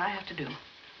know what I have to do.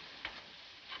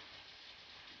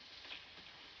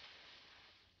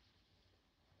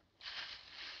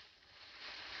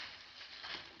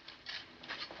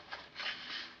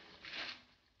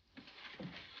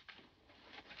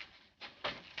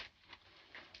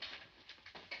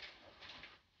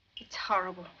 It's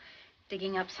horrible,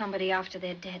 digging up somebody after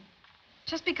they're dead.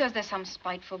 Just because there's some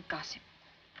spiteful gossip.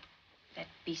 That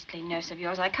beastly nurse of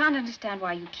yours, I can't understand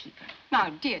why you keep her. Now,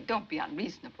 dear, don't be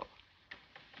unreasonable.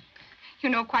 You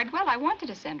know quite well I wanted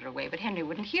to send her away, but Henry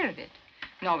wouldn't hear of it.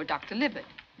 Nor would Dr. Libbard.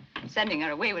 Sending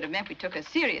her away would have meant we took her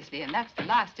seriously, and that's the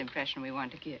last impression we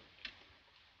want to give.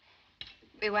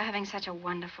 We were having such a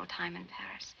wonderful time in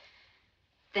Paris.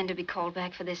 Then to be called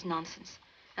back for this nonsense.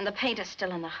 And the painter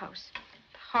still in the house.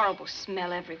 The horrible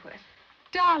smell everywhere.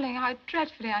 Darling, how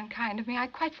dreadfully unkind of me. I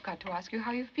quite forgot to ask you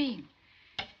how you've been.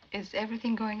 Is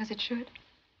everything going as it should?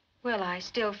 Well, I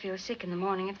still feel sick in the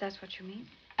morning, if that's what you mean.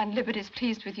 And Libbard is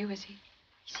pleased with you, is he?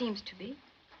 He seems to be.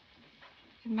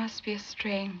 It must be a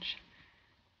strange,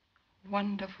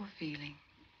 wonderful feeling.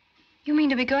 You mean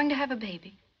to be going to have a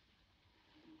baby?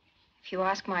 If you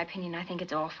ask my opinion, I think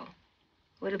it's awful.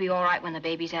 Well, it'll be all right when the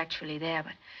baby's actually there,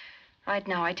 but right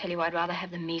now, I tell you, I'd rather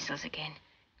have the measles again.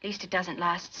 At least it doesn't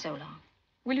last so long.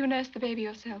 Will you nurse the baby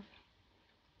yourself?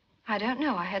 I don't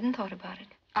know. I hadn't thought about it.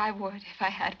 I would if I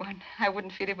had one. I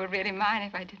wouldn't feel it were really mine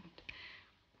if I didn't.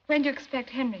 When do you expect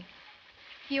Henry?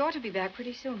 He ought to be back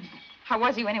pretty soon. How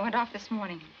was he when he went off this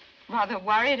morning? Rather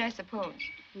worried, I suppose.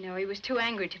 No, he was too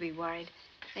angry to be worried.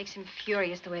 Makes him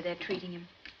furious the way they're treating him.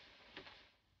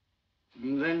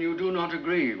 Then you do not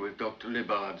agree with Dr.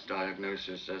 Libbard's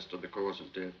diagnosis as to the cause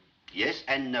of death? Yes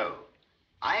and no.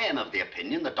 I am of the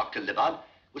opinion that Dr. Libbard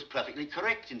was perfectly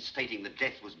correct in stating that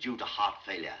death was due to heart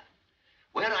failure.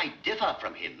 Where I differ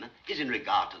from him is in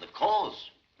regard to the cause.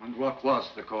 And what was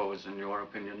the cause, in your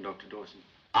opinion, Dr. Dawson?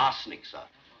 Arsenic, sir.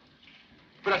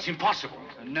 But that's impossible.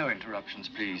 No interruptions,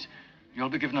 please. You'll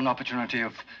be given an opportunity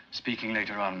of speaking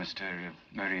later on, Mr.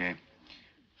 Maurier.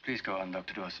 Please go on,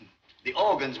 Dr. Dawson. The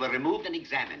organs were removed and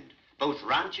examined. Both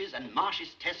Ranch's and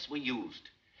Marsh's tests were used.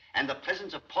 And the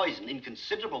presence of poison in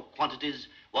considerable quantities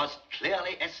was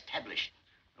clearly established.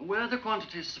 Were the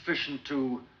quantities sufficient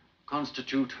to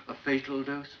constitute a fatal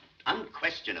dose?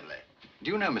 Unquestionably.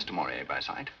 Do you know Mr. Maurier by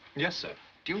sight? Yes, sir.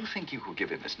 Do you think you could give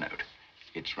him this note?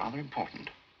 It's rather important.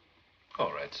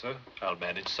 All right, sir. I'll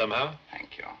manage somehow.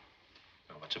 Thank you.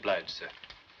 Oh, much obliged, sir.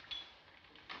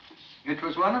 It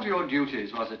was one of your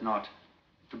duties, was it not,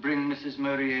 to bring Mrs.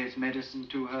 Maurier's medicine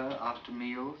to her after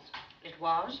meals? It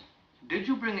was. Did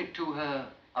you bring it to her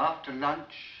after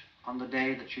lunch on the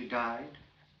day that she died?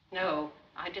 No,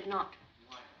 I did not.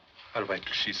 I'll wait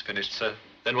till she's finished, sir.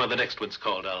 Then when the next one's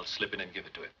called, I'll slip in and give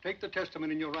it to her. Take the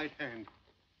testament in your right hand.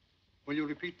 Will you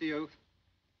repeat the oath?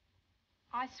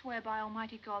 I swear by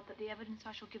Almighty God that the evidence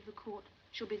I shall give the court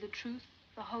shall be the truth,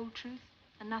 the whole truth,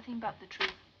 and nothing but the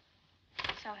truth.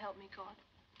 So help me God.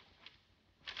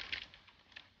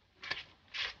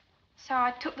 So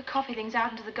I took the coffee things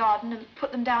out into the garden and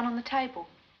put them down on the table.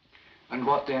 And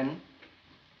what then?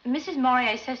 Mrs.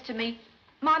 Maurier says to me,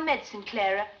 "My medicine,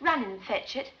 Clara, run and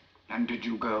fetch it." And did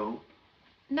you go?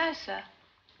 No, sir.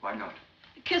 Why not?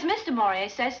 Because Mr. Maurier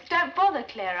says, "Don't bother,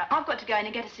 Clara. I've got to go in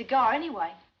and get a cigar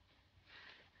anyway."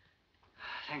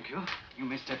 Thank you. You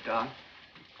may step down.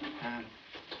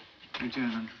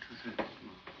 Adjourn until 2:30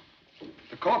 tomorrow.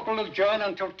 The court will adjourn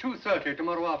until 2:30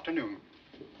 tomorrow afternoon.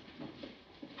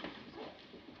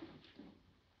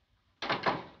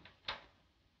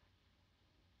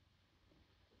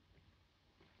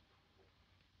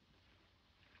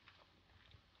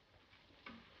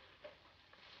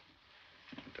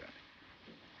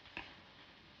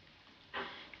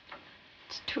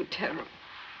 It's too terrible.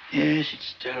 Yes,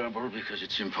 it's terrible because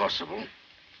it's impossible,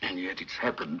 and yet it's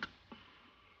happened.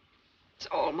 It's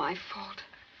all my fault.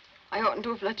 I oughtn't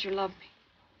to have let you love me.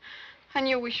 I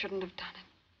knew we shouldn't have done it.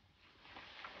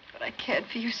 But I cared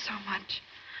for you so much.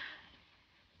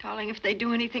 Darling, if they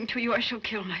do anything to you, I shall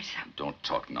kill myself. Don't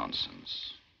talk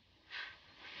nonsense.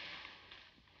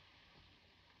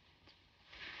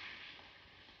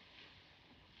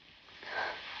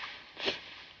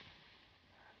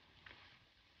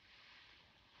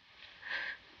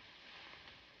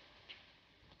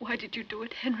 Why did you do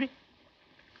it, Henry?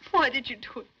 Why did you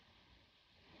do it?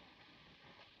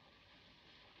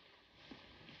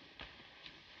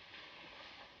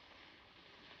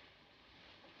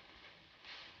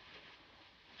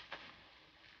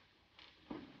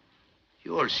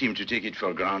 seem to take it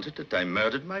for granted that I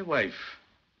murdered my wife.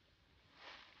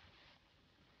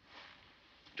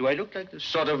 Do I look like the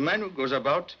sort of man who goes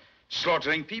about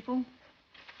slaughtering people?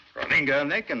 Wring her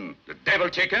neck and the devil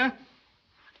take her?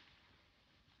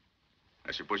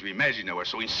 I suppose you imagine I was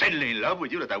so insanely in love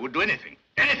with you that I would do anything.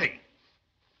 Anything!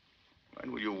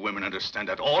 When will you women understand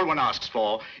that all one asks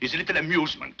for is a little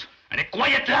amusement and a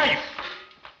quiet life?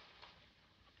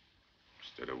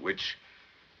 Instead of which,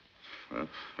 well,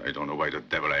 I don't know why the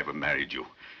devil I ever married you.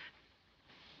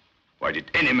 Why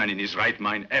did any man in his right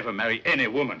mind ever marry any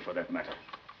woman, for that matter?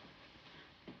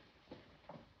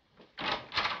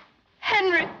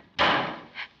 Henry!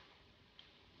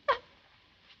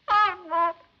 Oh,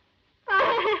 no.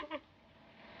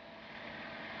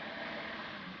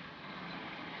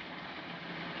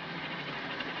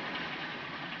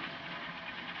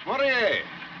 Maurier!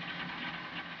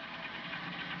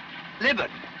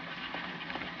 Libbard!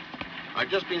 I've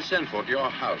just been sent for to your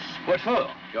house. What for?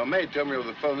 Your maid told me over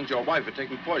the phone that your wife had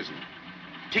taken poison.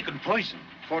 Taken poison?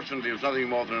 Fortunately, it was nothing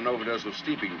more than an overdose of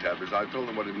sleeping tablets. I've told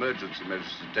them what emergency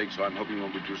measures to take, so I'm hoping it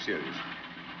won't be too serious.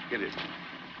 Get it.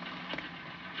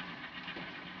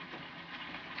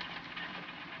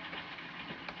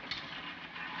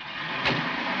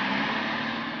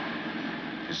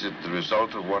 Is it the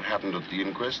result of what happened at the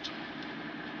inquest?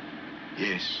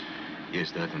 Yes.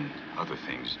 Yes, that and other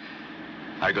things.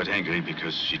 I got angry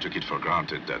because she took it for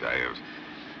granted that that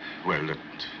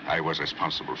I was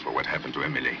responsible for what happened to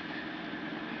Emily.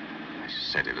 I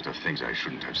said a lot of things I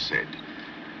shouldn't have said.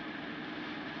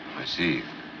 I see.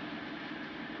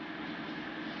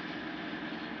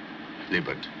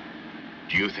 Libbard,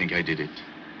 do you think I did it?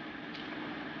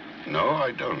 No,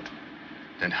 I don't.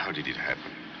 Then how did it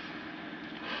happen?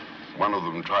 One of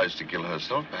them tries to kill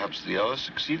herself. Perhaps the other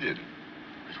succeeded.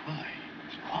 But why?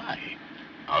 Why?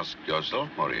 Ask yourself,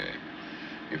 Maurier.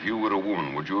 If you were a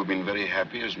woman, would you have been very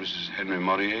happy as Mrs. Henry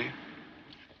Maurier?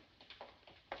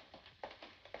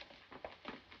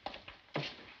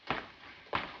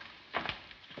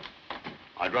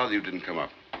 I'd rather you didn't come up.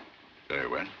 Very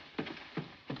well.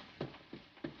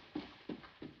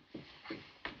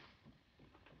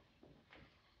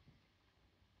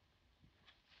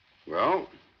 Well,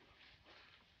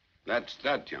 that's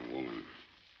that, young woman.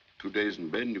 2 days in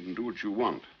bed and you can do what you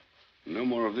want. No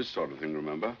more of this sort of thing,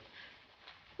 remember?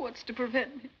 What's to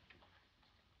prevent me?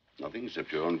 Nothing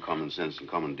except your own common sense and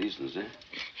common decency.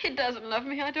 He doesn't love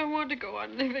me. I don't want to go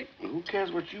on living. Well, who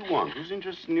cares what you want? Who's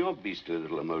interested in your beastly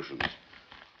little emotions?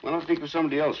 Why not think of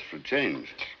somebody else for a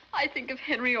change? I think of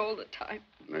Henry all the time.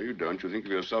 No, you don't. You think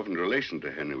of yourself in relation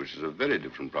to Henry, which is a very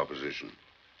different proposition.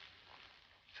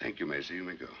 Thank you, Macy. You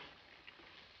may go.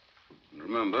 And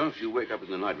remember, if you wake up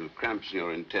in the night with cramps in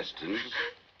your intestines,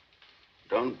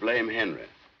 don't blame Henry.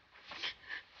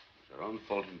 It's your own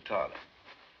fault entirely.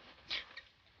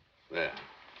 There.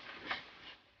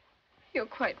 You're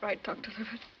quite right, Dr.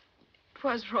 Libbard. It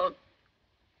was wrong.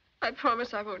 I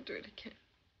promise I won't do it again.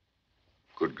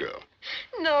 Good girl.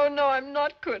 No, I'm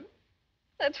not good.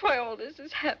 That's why all this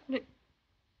is happening.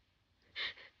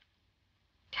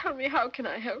 Tell me, how can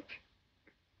I help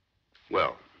you?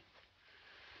 Well,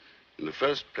 in the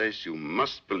first place, you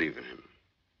must believe in him.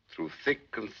 Through thick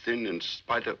and thin, in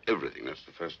spite of everything. That's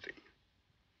the first thing.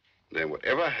 Then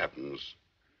whatever happens,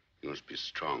 you must be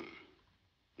strong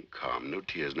and calm. No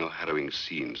tears, no harrowing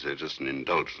scenes. They're just an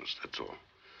indulgence, that's all.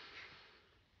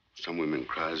 Some women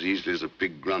cry as easily as a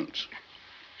pig grunts.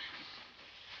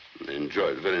 And they enjoy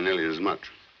it very nearly as much.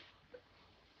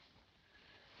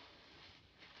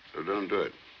 So don't do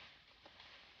it.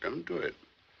 Don't do it.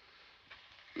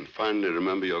 And finally,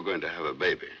 remember you're going to have a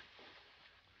baby.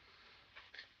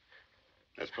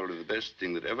 That's probably the best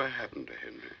thing that ever happened to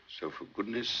Henry. So for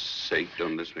goodness sake,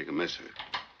 don't let's make a mess of it.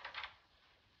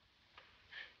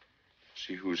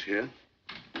 See who's here?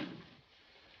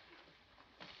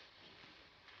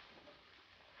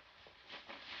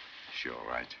 Sure,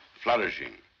 right.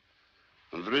 Flourishing.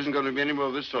 And there isn't going to be any more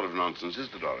of this sort of nonsense, is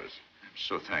there, Doris? I'm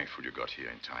so thankful you got here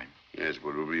in time. Yes, but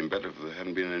it would have been better if there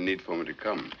hadn't been any need for me to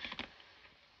come.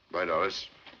 Bye, Doris.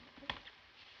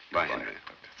 Bye, Henry.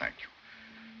 Doctor. Thank you.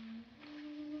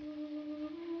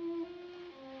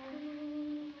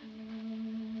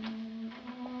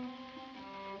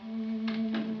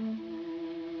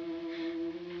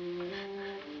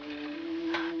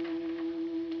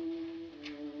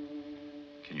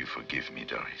 Can you forgive me,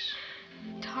 Doris?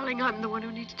 Darling, I'm the one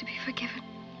who needs to be forgiven.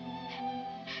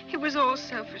 It was all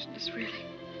selfishness, really.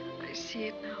 I see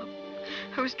it now.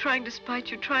 I was trying to spite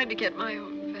you, trying to get my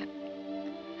own vet.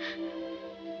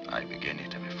 I began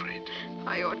it, I'm afraid.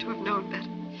 I ought to have known better.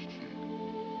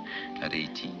 At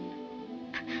 18?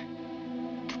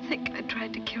 To think I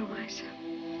tried to kill myself.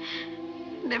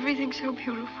 And everything's so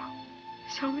beautiful,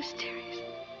 so mysterious.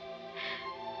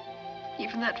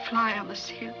 Even that fly on the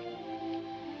ceiling.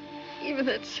 Even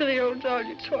that silly old doll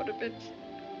you tore to bits.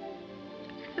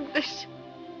 And this.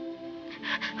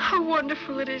 How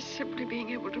wonderful it is simply being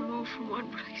able to move from one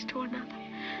place to another.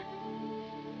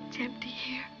 It's empty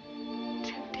here. It's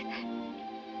empty there.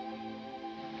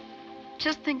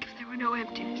 Just think if there were no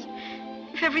emptiness.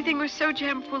 If everything was so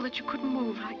jam full that you couldn't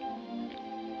move,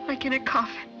 like in a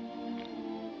coffin.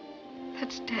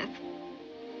 That's death.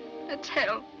 That's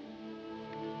hell.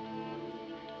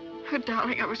 Oh,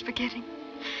 darling, I was forgetting.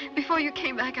 Before you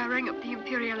came back, I rang up the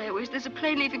Imperial Airways. There's a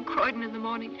plane leaving Croydon in the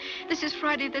morning. This is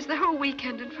Friday. There's the whole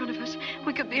weekend in front of us.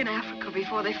 We could be in Africa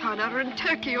before they found out, or in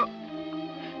Turkey, or...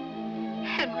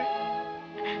 Henry.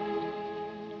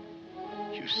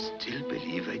 You still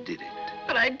believe I did it?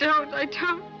 But I don't.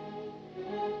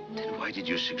 Then why did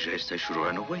you suggest I should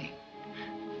run away?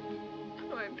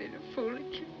 Oh, I've been a fool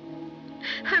at you.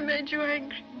 I made you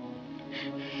angry.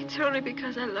 It's only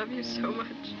because I love you so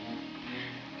much.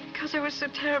 Because I was so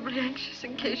terribly anxious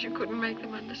in case you couldn't make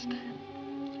them understand.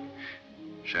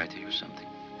 Shall I tell you something?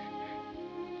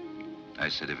 I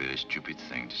said a very stupid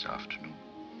thing this afternoon.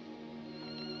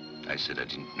 I said I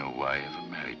didn't know why I ever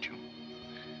married you.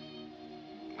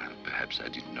 Well, perhaps I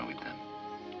didn't know it then.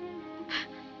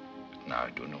 But now I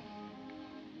do know.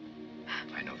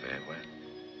 I know very well.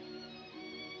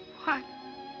 Why?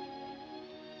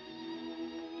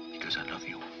 Because I love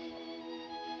you.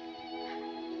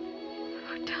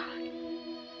 Oh, darling.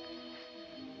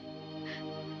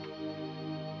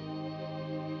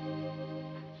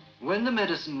 When the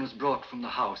medicine was brought from the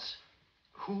house,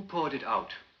 who poured it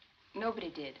out? Nobody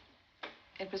did.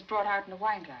 It was brought out in a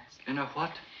wine glass. In a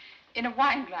what? In a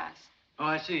wine glass. Oh,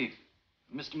 I see.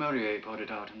 Mr. Maurier poured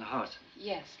it out in the house.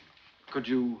 Yes. Could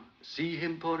you see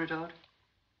him pour it out?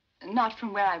 Not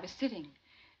from where I was sitting.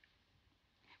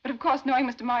 But of course, knowing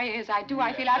Mr. Maurier as I do,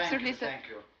 I feel absolutely... Thank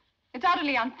you. It's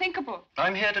utterly unthinkable.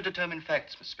 I'm here to determine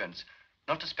facts, Miss Spence,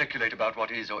 not to speculate about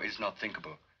what is or is not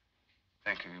thinkable.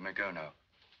 Thank you. You may go now.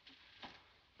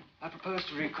 I propose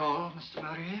to recall Mr.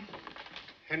 Maurier.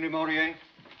 Henry Maurier.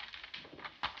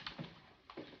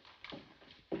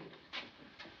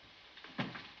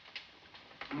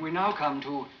 And we now come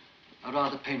to a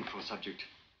rather painful subject.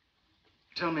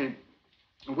 Tell me,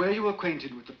 were you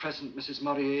acquainted with the present Mrs.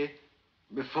 Maurier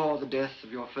before the death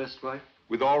of your first wife?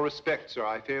 With all respect, sir,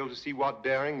 I fail to see what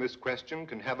bearing this question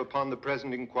can have upon the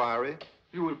present inquiry.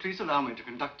 You will please allow me to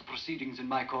conduct the proceedings in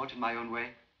my court in my own way.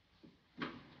 Will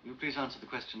you please answer the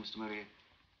question, Mr. Maurier?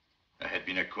 I had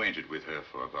been acquainted with her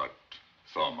for about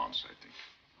 4 months, I think.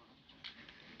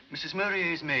 Mrs.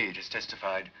 Maurier's maid has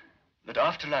testified that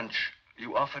after lunch,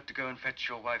 you offered to go and fetch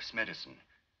your wife's medicine.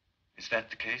 Is that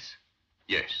the case?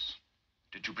 Yes.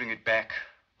 Did you bring it back,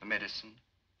 the medicine,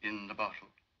 in the bottle?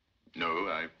 No,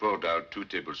 I poured out 2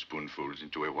 tablespoonfuls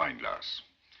into a wine glass.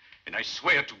 And I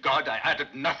swear to God I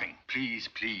added nothing. Please,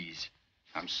 please.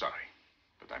 I'm sorry,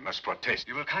 but I must protest.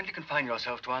 You will kindly confine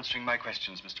yourself to answering my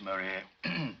questions, Mr. Maurier.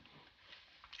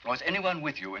 Was anyone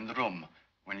with you in the room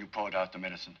when you poured out the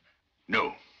medicine?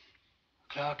 No.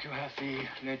 Clerk, you have the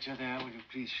ledger there. Will you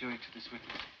please show it to this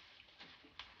witness?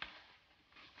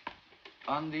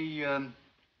 On the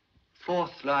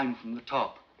 4th line from the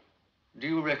top, do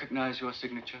you recognize your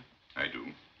signature? I do.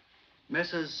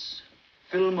 Messrs.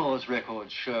 Fillmore's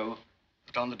records show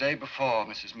that on the day before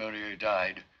Mrs. Maurier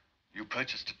died, you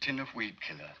purchased a tin of weed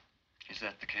killer. Is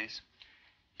that the case?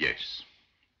 Yes.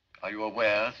 Are you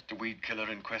aware that the weed killer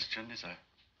in question is a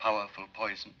powerful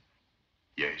poison?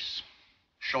 Yes.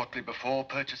 Shortly before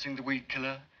purchasing the weed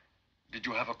killer, did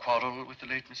you have a quarrel with the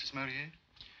late Mrs. Maurier?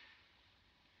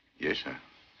 Yes, I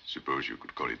suppose you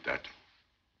could call it that.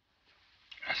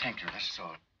 Thank you, that's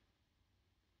all.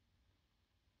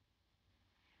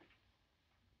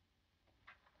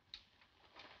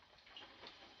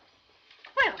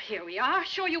 Well, here we are.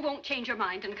 Sure you won't change your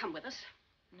mind and come with us?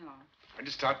 No. And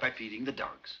to start by feeding the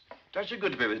dogs. Does you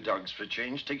good to be with dogs for a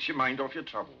change. Takes your mind off your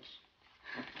troubles.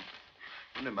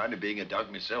 Wouldn't mind being a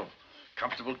dog myself.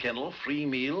 Comfortable kennel, free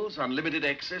meals, unlimited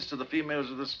access to the females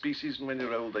of the species, and when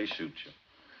you're old, they shoot you.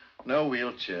 No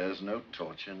wheelchairs, no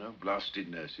torture, no blasted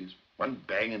nurses. One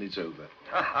bang and it's over.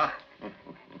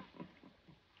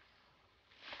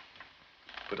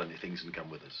 Put on your things and come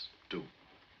with us. Do.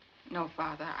 No,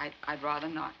 Father, I'd rather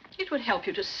not. It would help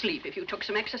you to sleep if you took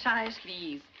some exercise.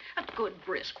 Please. A good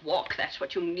brisk walk, that's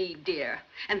what you need, dear.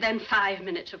 And then 5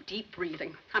 minutes of deep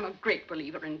breathing. I'm a great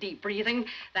believer in deep breathing.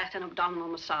 That and abdominal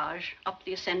massage. Up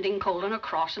the ascending colon,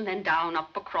 across, and then down,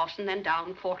 up, across, and then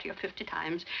down 40 or 50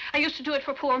 times. I used to do it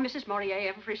for poor Mrs.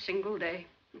 Maurier every single day.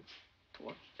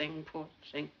 Poor thing, poor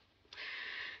thing.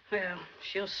 Well,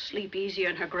 she'll sleep easier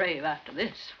in her grave after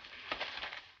this.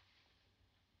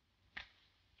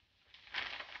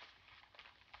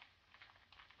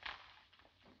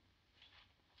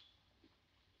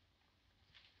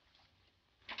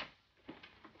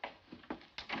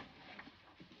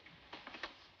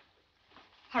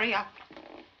 Hurry up.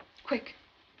 Quick.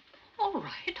 All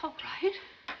right, all right.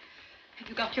 Have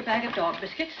you got your bag of dog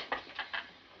biscuits?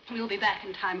 We'll be back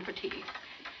in time for tea.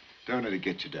 Don't let it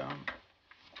get you down.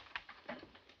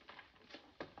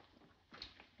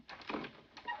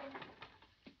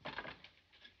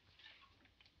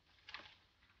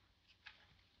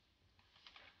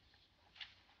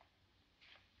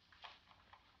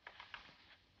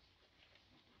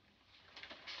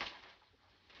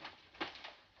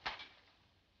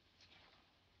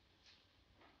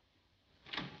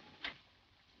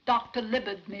 Dr.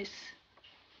 Libbard, miss.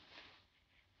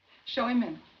 Show him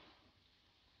in.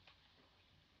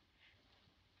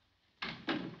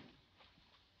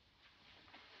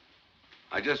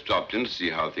 I just dropped in to see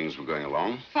how things were going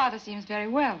along. Father seems very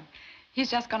well. He's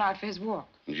just gone out for his walk.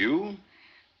 And you?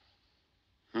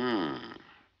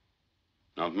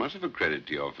 Not much of a credit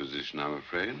to your physician, I'm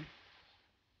afraid.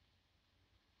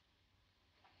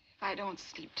 If I don't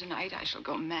sleep tonight, I shall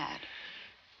go mad.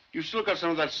 You've still got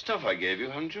some of that stuff I gave you,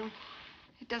 haven't you?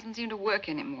 It doesn't seem to work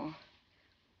anymore.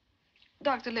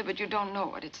 Dr. Libbard, you don't know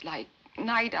what it's like.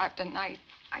 Night after night.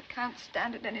 I can't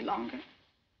stand it any longer.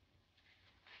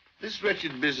 This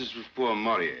wretched business with poor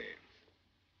Maurier.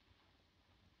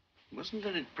 Mustn't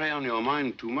let it prey on your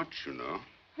mind too much, you know.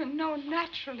 No,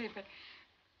 naturally, but...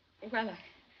 Well,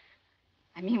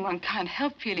 I mean, one can't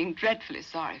help feeling dreadfully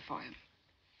sorry for him.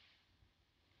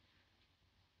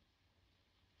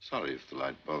 Sorry if the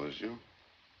light bothers you.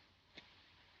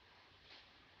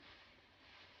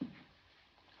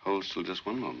 Hold still just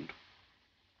one moment.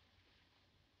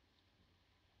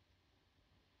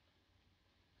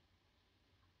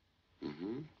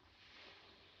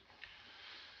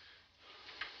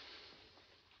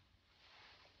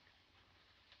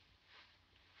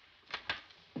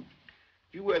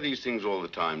 You wear these things all the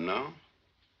time now?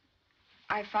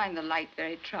 I find the light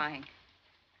very trying.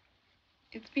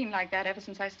 It's been like that ever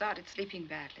since I started sleeping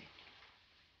badly.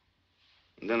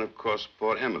 And then, of course,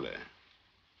 poor Emily.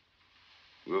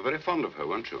 You were very fond of her,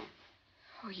 weren't you?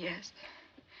 Oh, yes.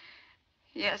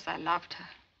 Yes, I loved her.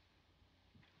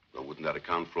 Well, wouldn't that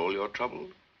account for all your trouble?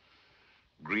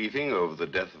 Grieving over the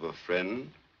death of a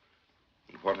friend.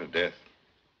 And what a death.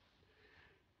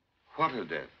 What a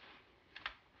death.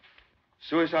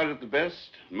 Suicide at the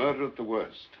best, murder at the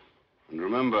worst. And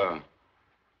remember,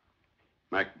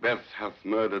 Macbeth hath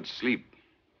murdered sleep.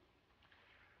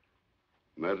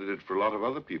 Murdered it for a lot of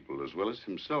other people as well as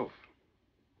himself.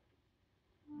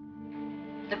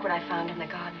 Look what I found in the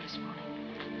garden this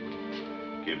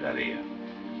morning. Give that here.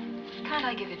 Can't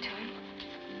I give it to him?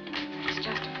 It's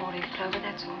just a 4-leaf clover,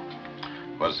 that's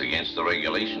all. Was against the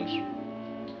regulations.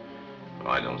 But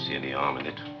I don't see any harm in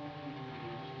it.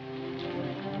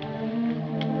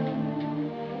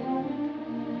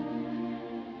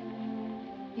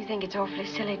 You think it's awfully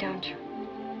silly, don't you?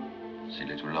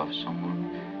 Silly to love someone.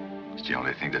 It's the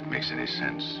only thing that makes any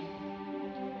sense.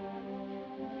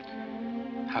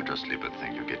 How does Libbard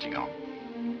think you're getting on?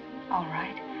 All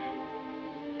right.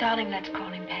 Darling, let's call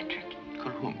him Patrick.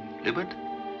 Call whom? Libbard?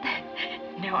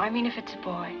 No, I mean if it's a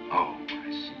boy. Oh,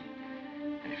 I see.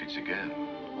 And if it's a girl?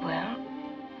 Well,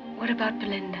 what about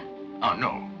Belinda? Oh,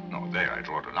 no. No, there I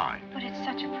draw the line. But it's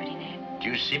such a pretty name. Do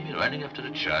you see me running after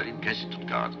the child in Kensington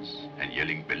Gardens and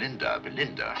yelling, Belinda,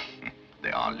 Belinda?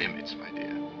 There are limits, my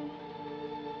dear.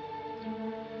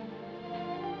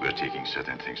 We're taking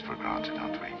certain things for granted,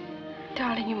 aren't we?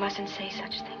 Darling, you mustn't say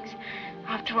such things.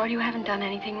 After all, you haven't done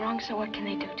anything wrong, so what can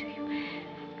they do to you?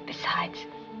 Besides,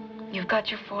 you've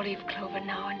got your 4-leaf clover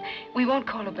now, and we won't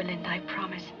call her Belinda, I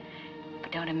promise.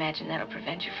 But don't imagine that'll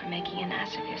prevent you from making an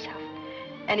ass of yourself.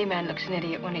 Any man looks an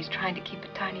idiot when he's trying to keep a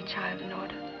tiny child in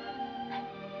order.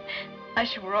 I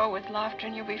shall roar with laughter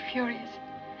and you'll be furious.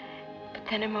 But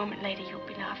then a moment later, you'll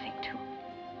be laughing too.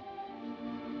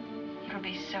 It'll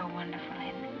be so wonderful,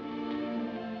 Henry.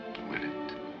 Will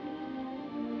it?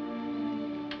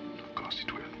 Of course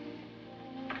it will.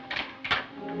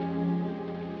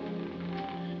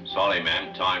 Sorry,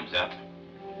 ma'am. Time's up.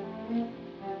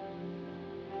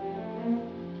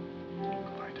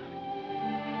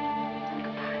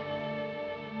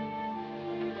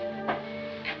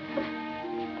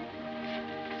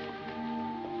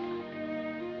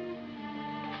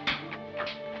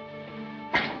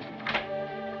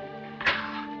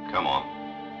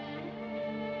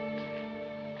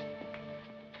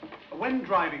 When When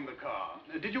driving the car,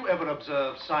 did you ever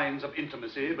observe signs of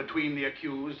intimacy between the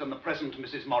accused and the present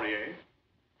Mrs. Maurier?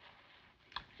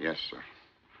 Yes, sir.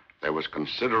 There was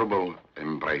considerable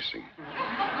embracing.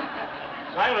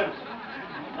 Silence!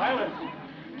 Silence!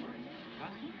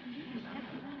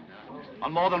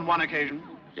 On more than one occasion?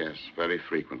 Yes, very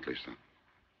frequently, sir.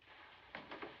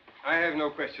 I have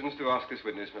no questions to ask this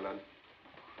witness, my lord.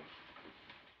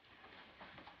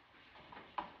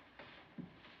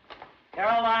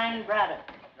 Caroline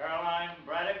Braddock. Caroline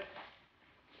Braddock.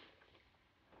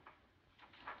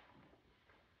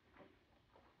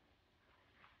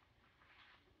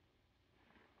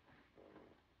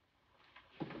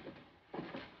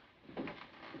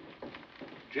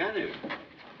 Janet.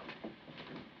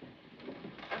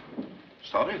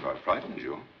 Sorry if I frightened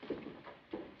you.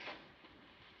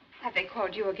 Have they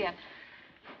called you again?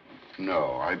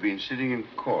 No, I've been sitting in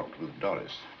court with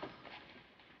Doris.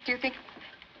 Do you think...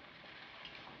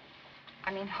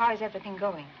 I mean, how is everything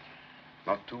going?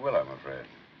 Not too well, I'm afraid.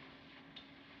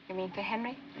 You mean for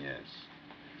Henry? Yes.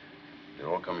 They're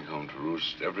all coming home to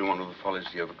roost, every one of the follies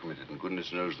he ever committed, and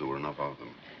goodness knows there were enough of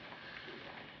them.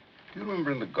 Do you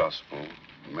remember in the gospel,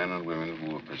 men and women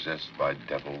who were possessed by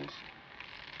devils?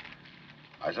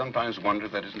 I sometimes wonder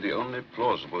if that isn't the only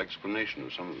plausible explanation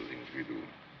of some of the things we do.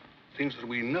 Things that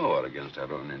we know are against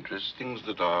our own interests, things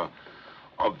that are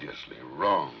obviously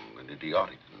wrong and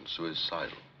idiotic and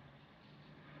suicidal.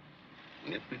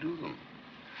 And yet we do them.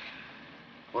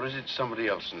 Or is it somebody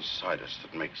else inside us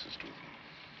that makes us do them?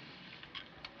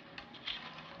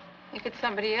 If it's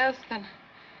somebody else,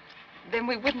 then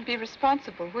we wouldn't be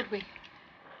responsible, would we?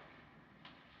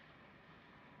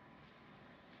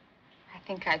 I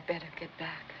think I'd better get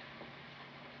back.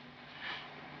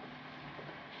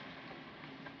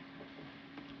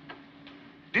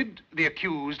 Did the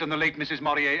accused and the late Mrs.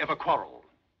 Maurier ever quarrel?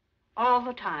 All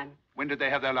the time. When did they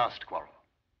have their last quarrel?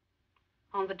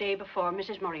 On the day before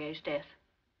Mrs. Maurier's death.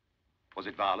 Was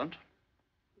it violent?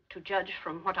 To judge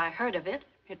from what I heard of it,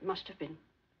 it must have been.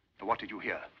 What did you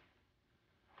hear?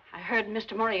 I heard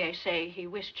Mr. Maurier say he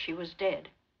wished she was dead.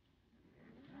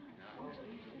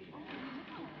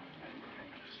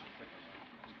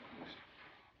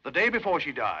 The day before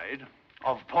she died,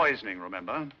 of poisoning,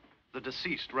 remember, the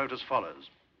deceased wrote as follows.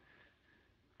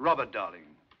 Robert,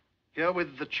 darling, here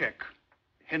with the check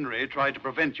Henry tried to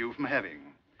prevent you from having.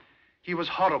 He was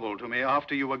horrible to me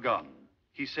after you were gone.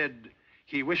 He said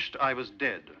he wished I was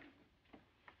dead.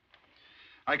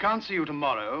 I can't see you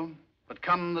tomorrow, but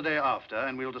come the day after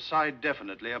and we'll decide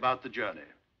definitely about the journey.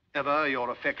 Ever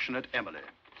your affectionate Emily.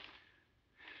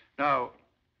 Now,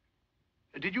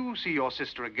 did you see your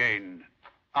sister again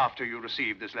after you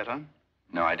received this letter?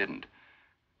 No, I didn't.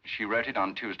 She wrote it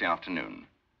on Tuesday afternoon.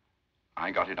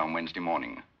 I got it on Wednesday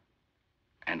morning.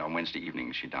 And on Wednesday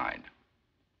evening, she died.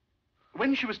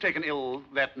 When she was taken ill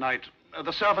that night,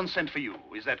 the servant sent for you,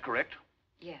 is that correct?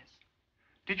 Yes.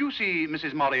 Did you see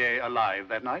Mrs. Maurier alive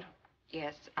that night?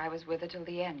 Yes, I was with her till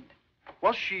the end.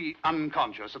 Was she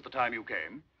unconscious at the time you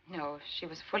came? No, she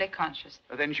was fully conscious.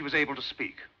 Then she was able to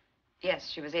speak? Yes,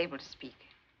 she was able to speak.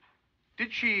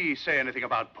 Did she say anything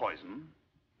about poison?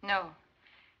 No.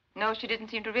 No, she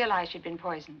didn't seem to realize she'd been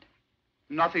poisoned.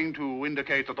 Nothing to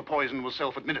indicate that the poison was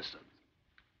self-administered?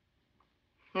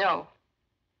 No.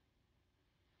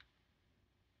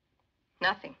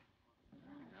 Nothing.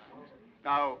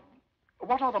 Now,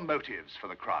 what are the motives for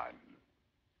the crime?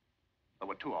 There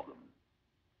were two of them.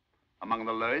 Among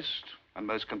the lowest and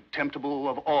most contemptible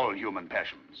of all human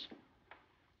passions.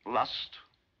 Lust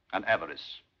and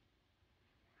avarice.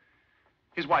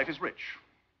 His wife is rich.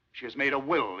 She has made a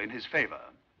will in his favor.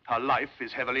 Her life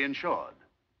is heavily insured.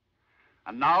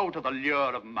 And now to the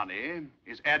lure of money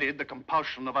is added the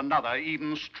compulsion of another,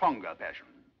 even stronger passion.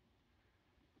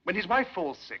 When his wife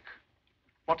falls sick,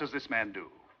 what does this man do?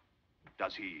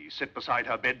 Does he sit beside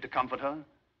her bed to comfort her?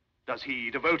 Does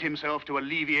he devote himself to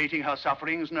alleviating her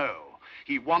sufferings? No.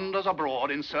 He wanders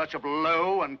abroad in search of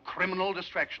low and criminal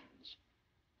distractions.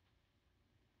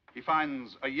 He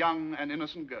finds a young and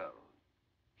innocent girl.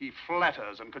 He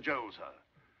flatters and cajoles her.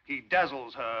 He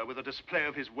dazzles her with the display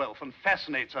of his wealth and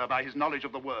fascinates her by his knowledge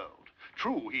of the world.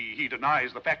 True, he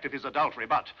denies the fact of his adultery,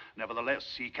 but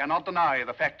nevertheless, he cannot deny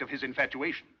the fact of his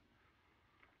infatuation.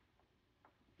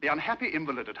 The unhappy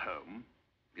invalid at home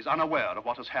is unaware of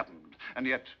what has happened, and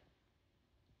yet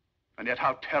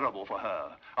how terrible for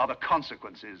her are the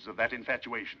consequences of that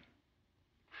infatuation.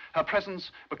 Her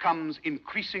presence becomes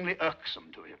increasingly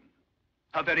irksome to him.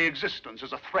 Her very existence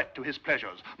is a threat to his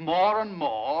pleasures. More and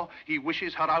more, he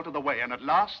wishes her out of the way, and at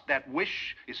last, that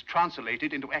wish is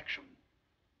translated into action.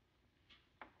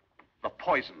 The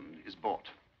poison is bought.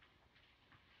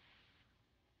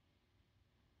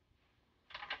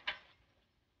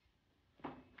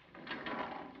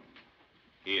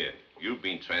 Here, you've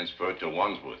been transferred to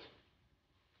Wandsworth.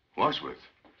 Wandsworth?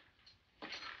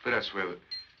 But that's where...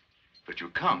 But you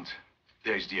can't.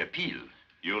 There's the appeal.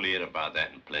 You'll hear about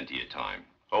that in plenty of time.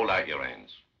 Hold out your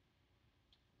hands.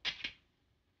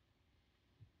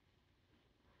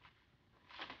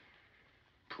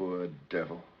 Poor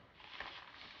devil.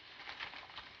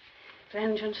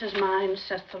 Vengeance is mine,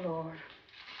 saith the Lord.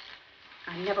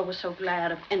 I never was so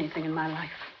glad of anything in my life.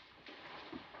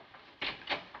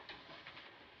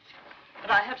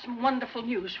 But I have some wonderful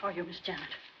news for you, Miss Janet.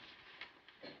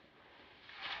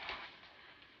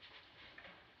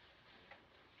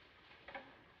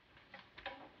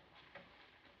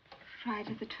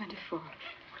 Friday the 24th.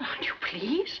 Aren't you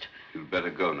pleased? You'd better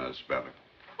go, Nurse Braddock.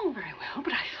 Oh, very well,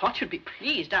 but I thought you'd be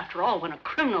pleased. After all, when a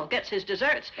criminal gets his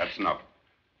deserts... That's enough.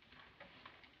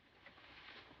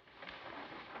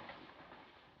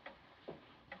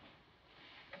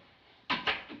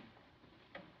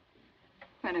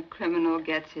 When a criminal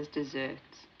gets his deserts.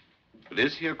 But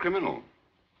is he a criminal?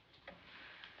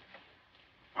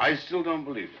 I still don't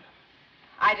believe it.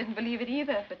 I didn't believe it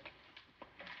either, but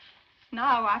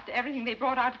now, after everything they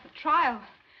brought out at the trial,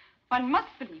 one must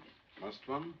believe it. Must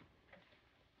one?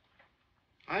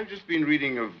 I've just been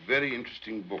reading a very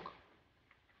interesting book.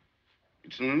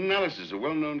 It's an analysis of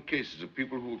well-known cases of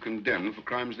people who were condemned for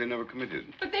crimes they never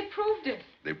committed. But they proved it.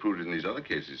 They proved it in these other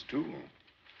cases, too.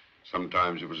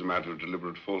 Sometimes it was a matter of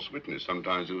deliberate false witness.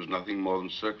 Sometimes it was nothing more than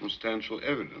circumstantial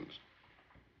evidence.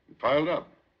 It piled up.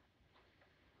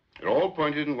 It all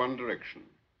pointed in one direction.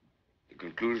 The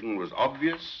conclusion was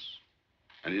obvious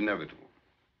and inevitable.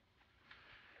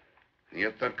 And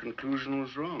yet that conclusion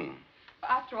was wrong.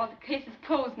 After all, the case is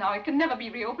closed now. It can never be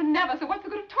reopened, never. So what's the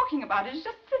good of talking about it? It's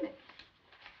just silly.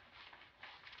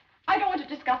 I don't want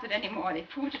to discuss it anymore. They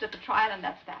proved it at the trial, and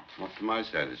that's that. Not to my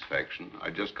satisfaction.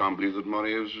 I just can't believe that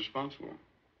Maurier was responsible.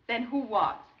 Then who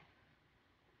was?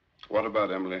 What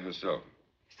about Emily herself?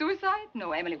 Suicide?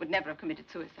 No, Emily would never have committed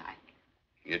suicide.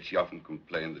 Yet she often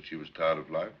complained that she was tired of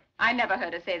life. I never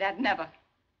heard her say that, never.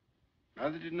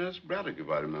 Neither did Nurse Braddock, if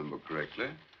I remember correctly.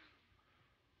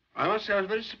 I must say I was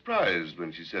very surprised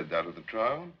when she said that at the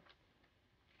trial.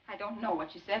 I don't know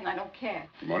what she said, and I don't care.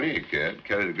 Maurier cared,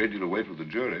 carried a great deal of weight with the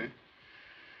jury.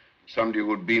 Somebody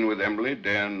who had been with Emily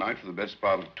day and night for the best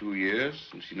part of 2 years,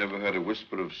 and she never heard a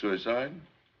whisper of suicide.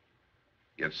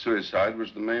 Yet suicide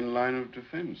was the main line of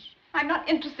defense. I'm not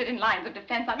interested in lines of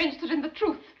defense. I'm interested in the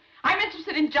truth. I'm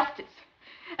interested in justice.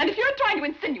 And if you're trying to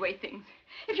insinuate things,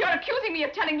 if you're accusing me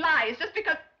of telling lies just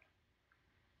because...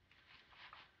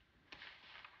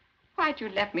 Why'd you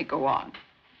let me go on?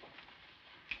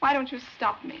 Why don't you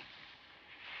stop me?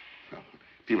 Well,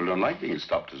 people don't like being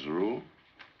stopped as a rule.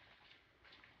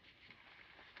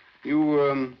 You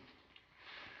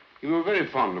were very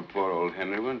fond of poor old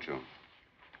Henry, weren't you?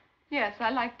 Yes,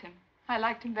 I liked him. I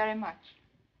liked him very much.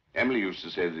 Emily used to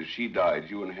say that if she died,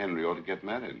 you and Henry ought to get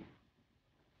married.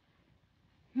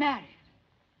 Married?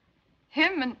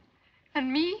 Him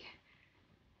and me?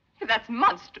 That's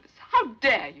monstrous. How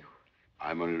dare you?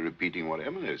 I'm only repeating what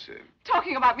Emily said.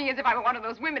 Talking about me as if I were one of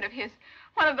those women of his.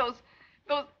 One of those...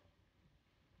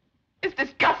 It's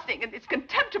disgusting and it's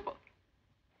contemptible.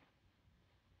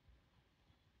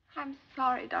 I'm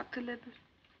sorry, Dr. Libbard.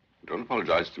 Don't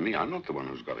apologize to me. I'm not the one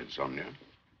who's got insomnia.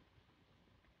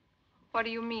 What do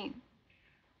you mean?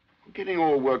 Getting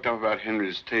all worked up about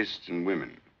Henry's taste in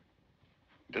women.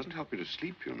 It doesn't help you to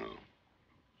sleep, you know.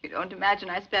 You don't imagine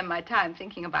I spend my time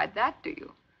thinking about that, do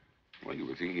you? Well, you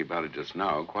were thinking about it just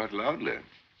now quite loudly.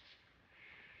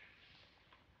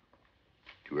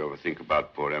 Do you ever think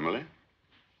about poor Emily?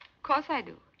 Of course I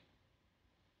do.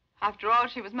 After all,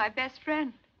 she was my best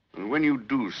friend. And when you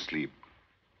do sleep,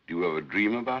 do you ever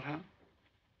dream about her?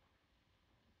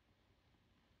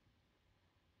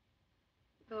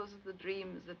 Those are the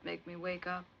dreams that make me wake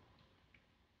up.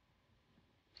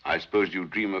 I suppose you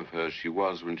dream of her as she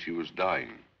was when she was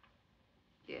dying.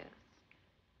 Yes.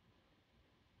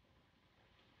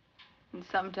 And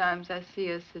sometimes I see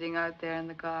her sitting out there in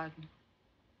the garden,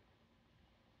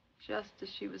 just as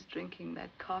she was drinking that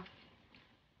coffee.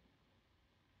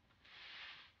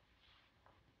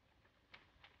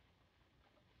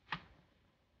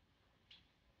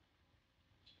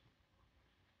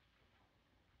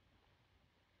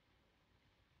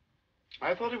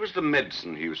 I thought it was the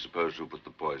medicine he was supposed to have put the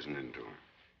poison into.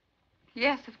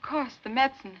 Yes, of course, the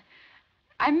medicine.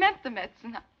 I meant the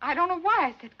medicine. I don't know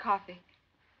why I said coffee.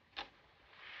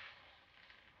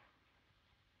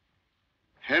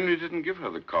 Henry didn't give her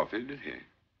the coffee, did he?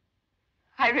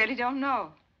 I really don't know.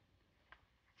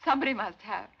 Somebody must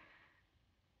have.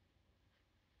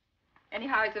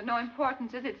 Anyhow, it's of no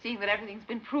importance, is it, seeing that everything's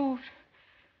been proved?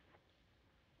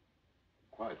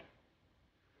 Quite.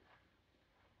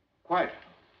 Quite.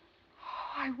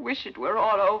 Oh, I wish it were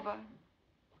all over.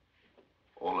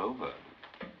 All over.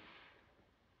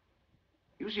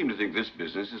 You seem to think this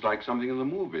business is like something in the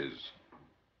movies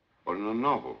or in a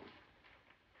novel.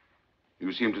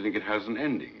 You seem to think it has an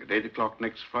ending at 8 o'clock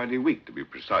next Friday week, to be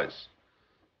precise.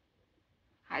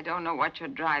 I don't know what you're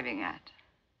driving at.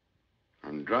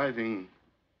 I'm driving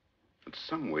at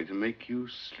some way to make you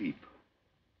sleep.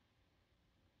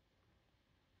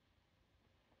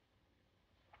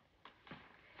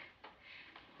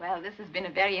 Well, this has been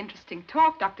a very interesting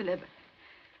talk, Dr. Libbard.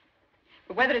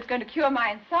 But whether it's going to cure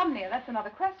my insomnia, that's another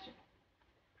question.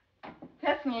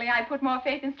 Personally, I put more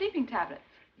faith in sleeping tablets.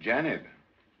 Janet,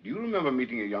 do you remember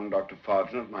meeting a young Dr.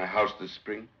 Farton at my house this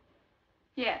spring?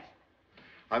 Yes.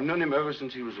 I've known him ever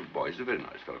since he was a boy. He's a very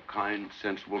nice fellow, kind,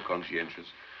 sensible, conscientious.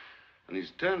 And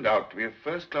he's turned out to be a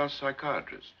first-class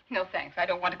psychiatrist. No, thanks. I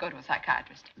don't want to go to a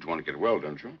psychiatrist. You want to get well,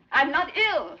 don't you? I'm not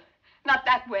ill. Not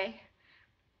that way.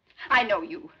 I know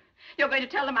you. You're going to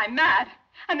tell them I'm mad,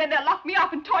 and then they'll lock me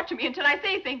up and torture me until I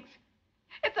say things.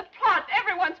 It's a plot.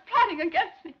 Everyone's plotting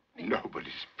against me.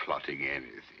 Nobody's plotting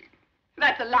anything.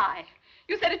 That's a lie.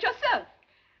 You said it yourself.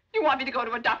 You want me to go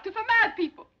to a doctor for mad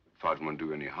people. Farton won't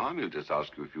do any harm. He'll just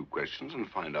ask you a few questions and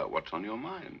find out what's on your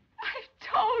mind.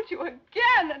 I've told you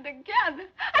again and again.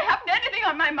 I haven't anything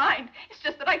on my mind. It's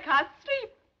just that I can't sleep.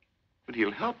 But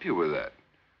he'll help you with that.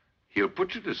 He'll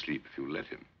put you to sleep if you let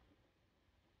him.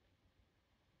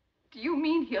 Do you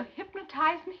mean he'll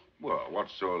hypnotize me? Well,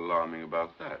 what's so alarming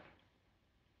about that?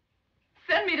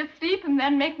 Send me to sleep and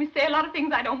then make me say a lot of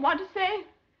things I don't want to say?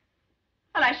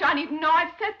 And I shan't even know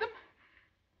I've said them?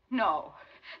 No.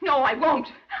 No, I won't.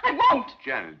 I won't.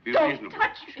 Janet, be Don't reasonable.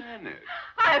 touch me. Janet.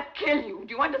 I'll kill you.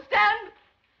 Do you understand?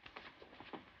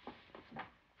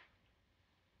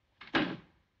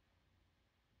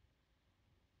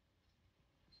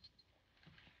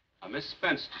 Miss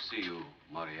Spence to see you,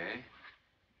 Maurier.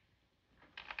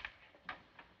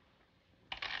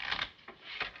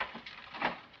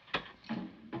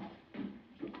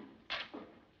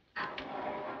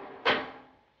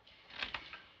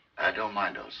 I don't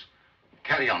mind us.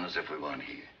 Carry on as if we weren't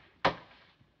here.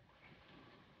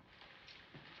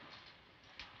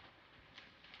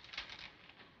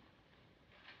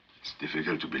 It's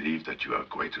difficult to believe that you are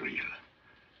quite real.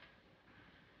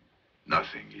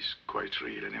 Nothing is quite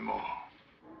real anymore.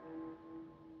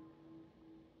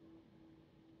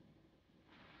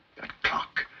 That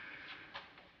clock.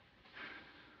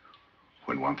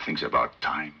 When one thinks about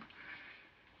time,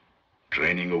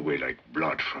 draining away like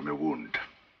blood from a wound,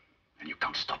 and you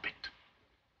can't stop it.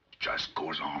 It just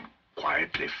goes on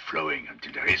quietly flowing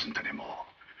until there isn't anymore.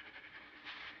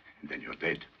 And then you're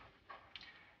dead.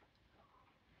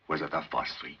 Was it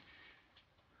 3:30?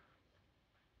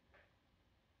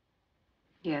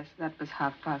 Yes, that was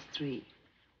 3:30.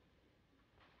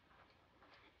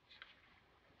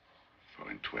 4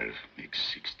 and 12 makes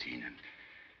 16 and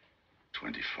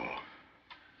 24.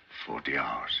 40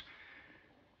 hours.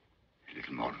 A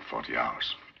little more than 40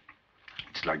 hours.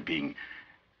 It's like being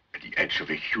at the edge of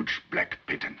a huge black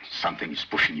pit and something is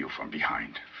pushing you from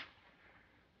behind.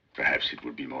 Perhaps it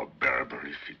would be more bearable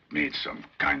if it made some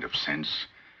kind of sense.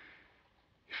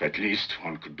 If at least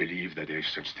one could believe that there is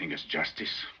such thing as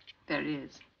justice. There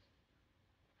is.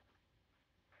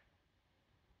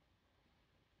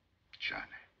 Janet,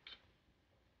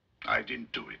 I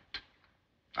didn't do it.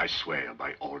 I swear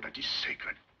by all that is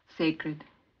sacred. Sacred?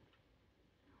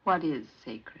 What is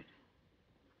sacred?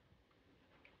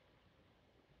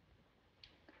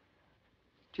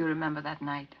 Do you remember that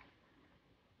night?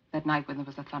 That night when there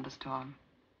was a thunderstorm.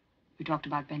 We talked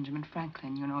about Benjamin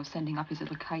Franklin, you know, sending up his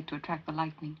little kite to attract the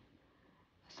lightning.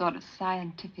 A sort of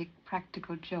scientific,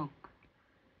 practical joke.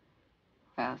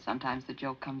 Well, sometimes the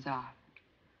joke comes off.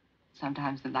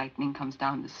 Sometimes the lightning comes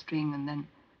down the string and then,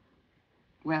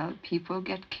 well, people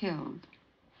get killed.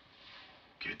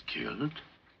 Get killed?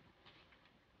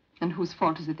 And whose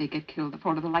fault is it they get killed? The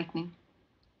fault of the lightning?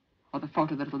 Or the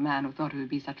fault of the little man who thought it would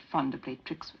be such fun to play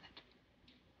tricks with it?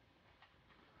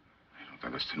 I don't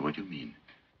understand what you mean.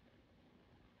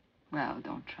 Well,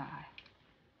 don't try.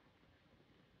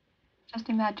 Just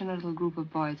imagine a little group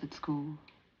of boys at school.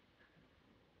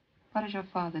 What does your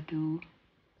father do?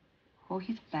 Oh,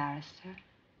 he's a barrister.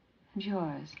 And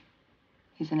yours?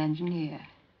 He's an engineer.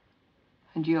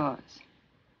 And yours?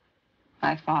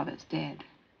 My father's dead.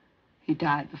 He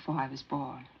died before I was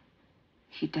born.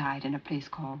 He died in a place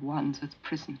called Wandsworth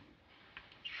Prison.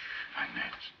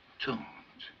 Annette, don't.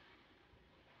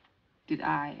 Did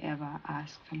I ever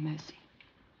ask for mercy?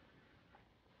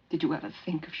 Did you ever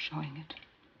think of showing it?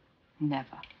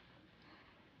 Never.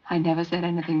 I never said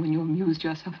anything when you amused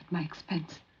yourself at my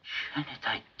expense. Janet,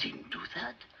 I didn't do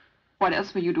that. What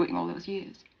else were you doing all those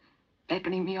years?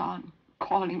 Beckoning me on,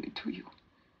 calling me to you.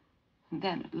 And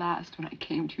then at last, when I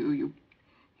came to you,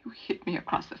 you hit me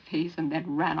across the face and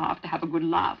then ran off to have a good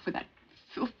laugh with that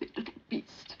filthy little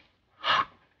beast. How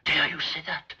dare you say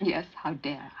that? Yes, how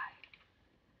dare I?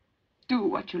 Do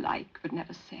what you like, but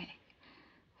never say.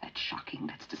 That's shocking,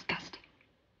 that's disgusting.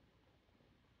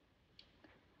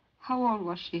 How old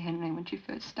was she, Henry, when she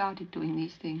first started doing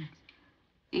these things?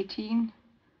 18?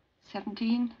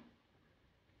 17?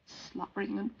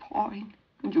 Slobbering and pawing,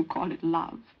 and you call it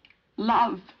love.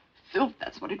 Love. Filth,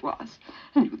 that's what it was.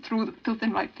 And you threw the filth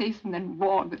in my face and then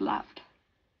roared with laughter.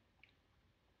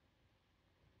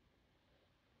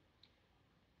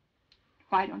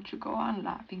 Why don't you go on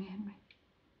laughing, Henry?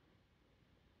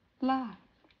 Laugh.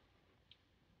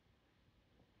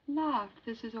 Laugh.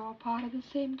 This is all part of the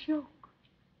same joke.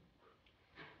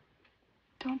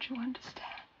 Don't you understand?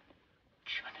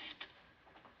 Janet,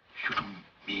 you don't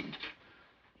mean...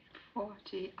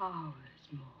 40 hours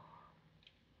more.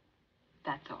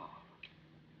 That's all.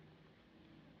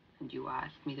 And you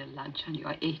asked me to lunch on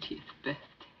your 80th birthday.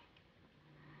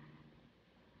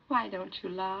 Why don't you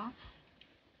laugh?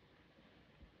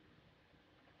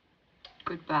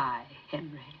 Goodbye,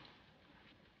 Henry.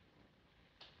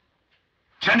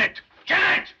 Janet!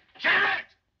 Janet! Janet!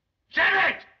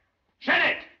 Janet!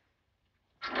 Janet!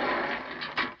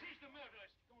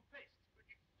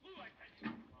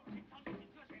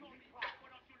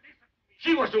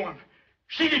 She was the one.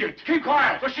 She did it. Keep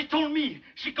quiet. But she told me.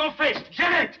 She confessed.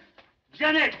 Janet!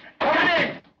 Janet!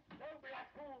 Janet!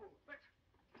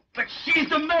 But she's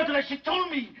the murderer. She told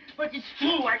me. But it's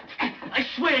true. I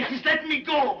swear. She's let me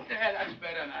go. Yeah, that's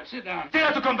better now. Sit down. Tell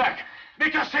her to come back.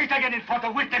 Make her say it again in front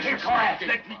of witnesses. Keep quiet.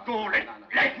 Let me go.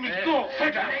 Let me go.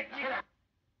 Sit down.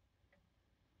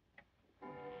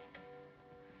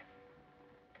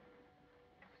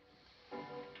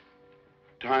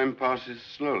 Time passes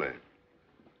slowly.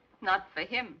 Not for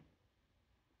him.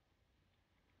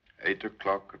 8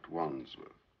 o'clock at Wandsworth.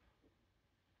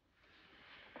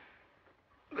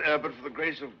 There, but for the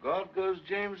grace of God, goes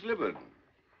James Libbard.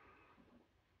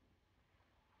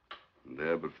 And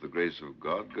there, but for the grace of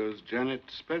God, goes Janet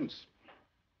Spence.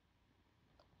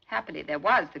 Happily, there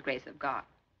was the grace of God.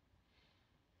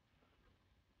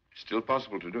 Still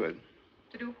possible to do it.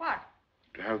 To do what?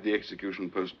 To have the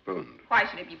execution postponed. Why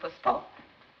should it be postponed?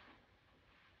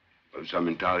 If some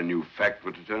entirely new fact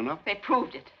were to turn up. They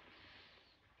proved it.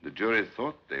 The jury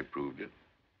thought they proved it.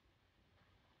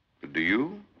 But do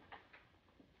you?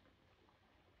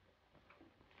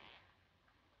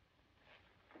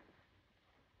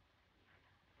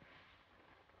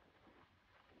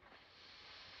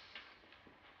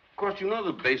 Of course, you know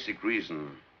the basic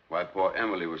reason why poor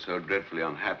Emily was so dreadfully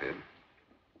unhappy.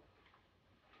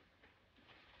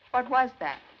 What was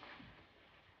that?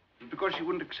 Because she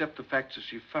wouldn't accept the facts as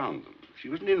she found them. If she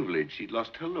was an invalid, she'd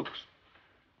lost her looks.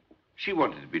 She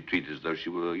wanted to be treated as though she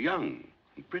were young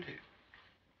and pretty.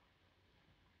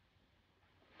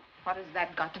 What has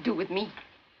that got to do with me?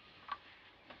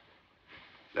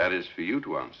 That is for you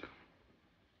to answer.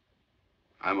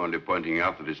 I'm only pointing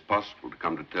out that it's possible to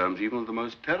come to terms even with the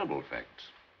most terrible facts.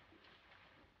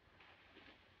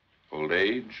 Old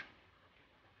age,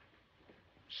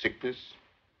 sickness,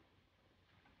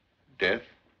 death.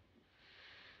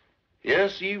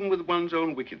 Yes, even with one's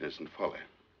own wickedness and folly.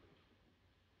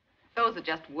 Those are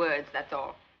just words, that's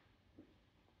all.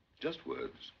 Just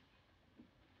words.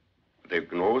 But they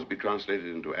can always be translated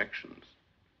into actions.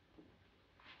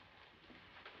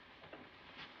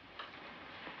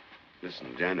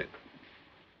 Listen, Janet.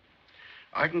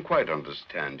 I can quite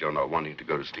understand you're not wanting to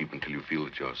go to sleep until you feel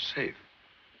that you're safe.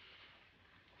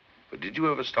 But did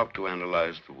you ever stop to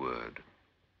analyze the word?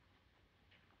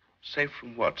 Safe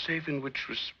from what? Safe in which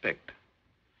respect?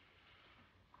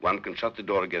 One can shut the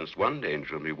door against one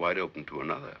danger and be wide open to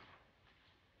another.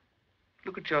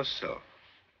 Look at yourself.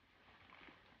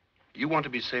 You want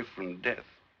to be safe from death.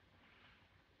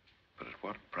 But at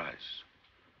what price?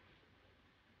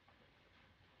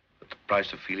 At the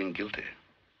price of feeling guilty.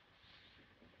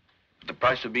 At the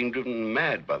price of being driven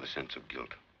mad by the sense of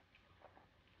guilt.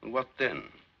 And what then?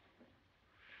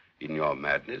 In your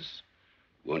madness,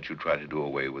 won't you try to do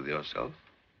away with yourself?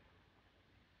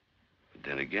 But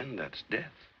then again, that's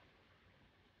death.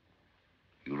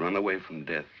 You run away from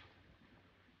death.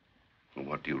 And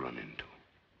what do you run into?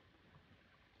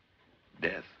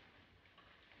 Death.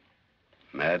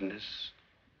 Madness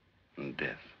and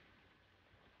death.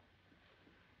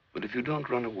 But if you don't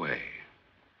run away,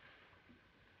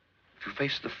 if you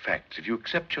face the facts, if you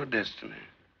accept your destiny,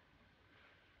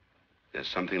 There's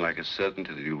something like a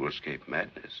certainty that you will escape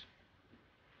madness.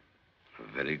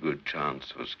 A very good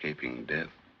chance of escaping death.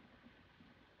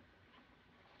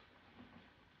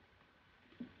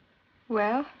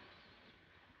 Well,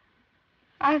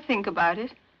 I'll think about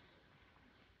it.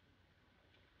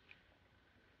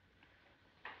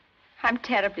 I'm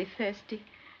terribly thirsty.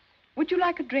 Would you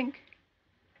like a drink?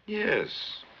 Yes,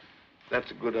 that's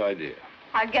a good idea.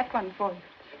 I'll get one for you.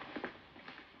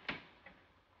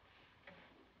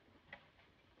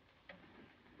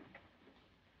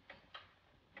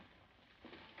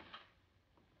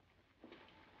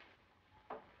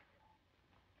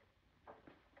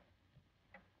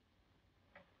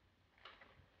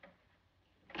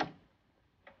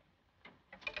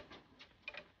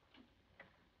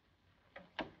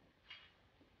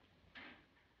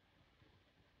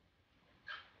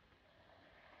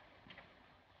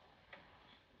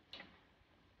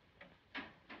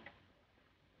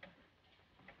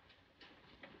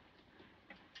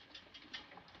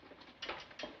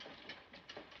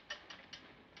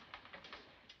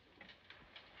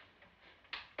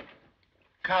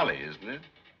 Kali, isn't it?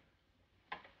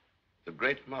 The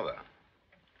great mother.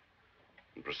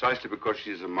 And precisely because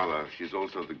she's a mother, she's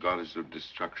also the goddess of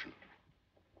destruction.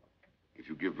 If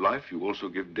you give life, you also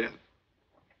give death.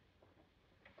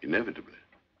 Inevitably.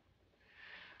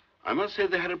 I must say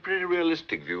they had a pretty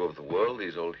realistic view of the world,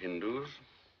 these old Hindus.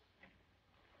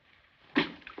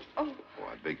 Oh,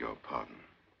 I beg your pardon.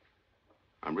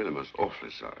 I'm really most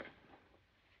awfully sorry.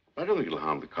 I don't think it'll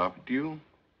harm the carpet, do you?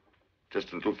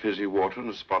 Just a little fizzy water and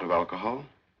a spot of alcohol.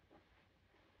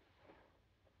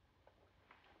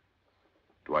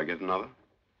 Do I get another?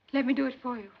 Let me do it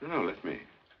for you. No, let me.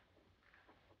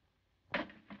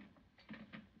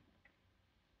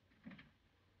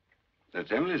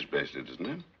 That's Emily's bracelet, isn't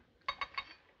it?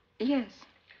 Yes.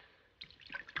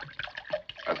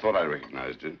 I thought I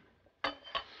recognized it.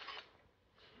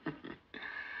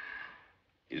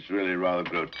 It's really rather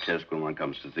grotesque when one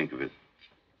comes to think of it.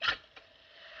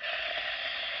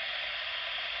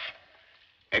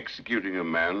 Executing a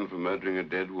man for murdering a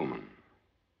dead woman.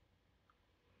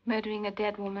 Murdering a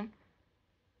dead woman?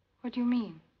 What do you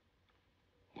mean?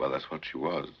 Well, that's what she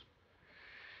was.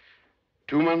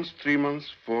 2 months, 3 months,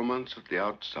 4 months at the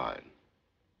outside.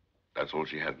 That's all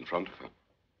she had in front of her.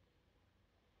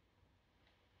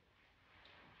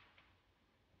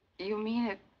 You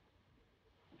mean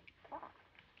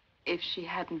if she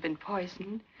hadn't been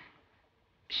poisoned,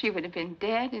 she would have been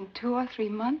dead in 2 or 3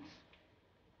 months?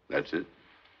 That's it.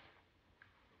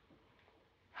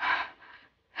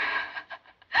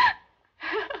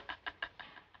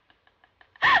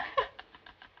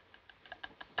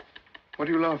 What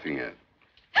are you laughing at?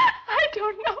 I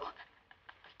don't know.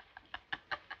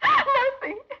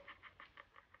 Nothing.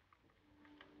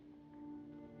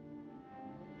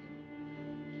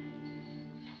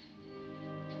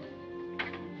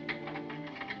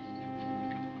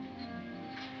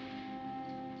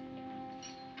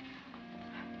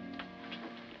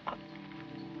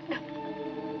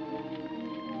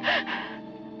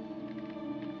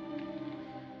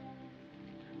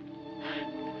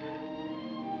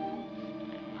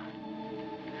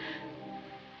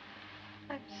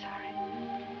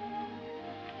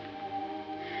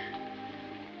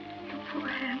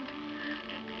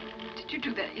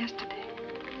 Yesterday.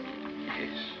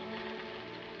 Yes,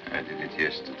 I did it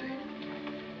yesterday.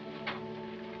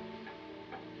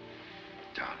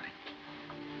 Darling,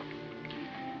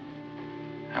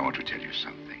 I want to tell you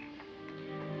something.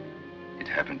 It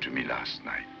happened to me last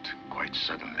night, quite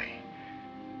suddenly,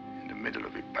 in the middle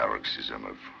of a paroxysm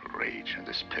of rage and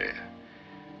despair.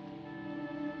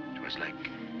 It was like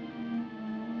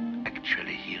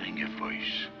actually hearing a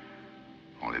voice,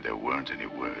 only there weren't any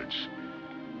words.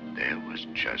 There was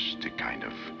just a kind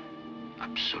of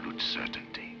absolute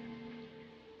certainty.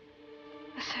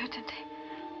 A certainty?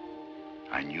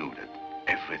 I knew that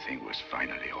everything was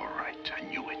finally all right. I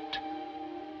knew it.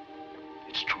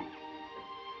 It's true.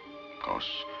 Of course,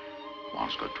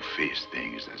 one's got to face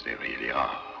things as they really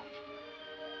are.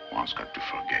 One's got to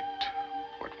forget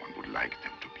what one would like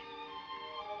them to be.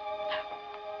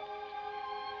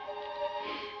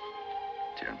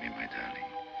 Tell me, my darling.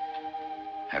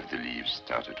 Have the leaves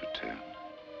started to turn?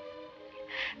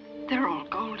 They're all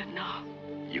golden now.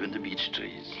 Even the beech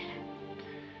trees.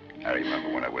 I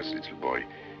remember when I was a little boy,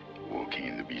 walking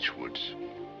in the beech woods.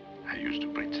 I used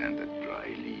to pretend that dry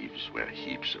leaves were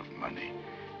heaps of money,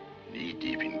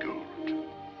 knee-deep in gold,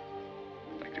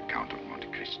 like the Count of Monte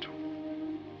Cristo.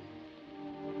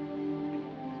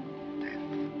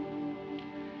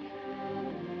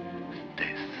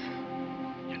 Death.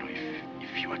 You know,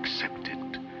 if you accept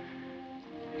it,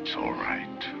 it's all right.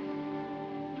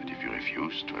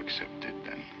 refuse to accept it,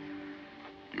 then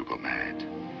you go mad.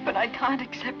 But I can't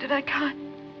accept it. I can't.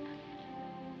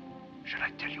 Shall I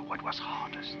tell you what was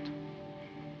hardest?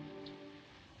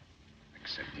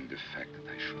 Accepting the fact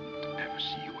that I shouldn't ever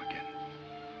see you again.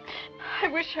 I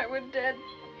wish I were dead.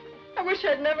 I wish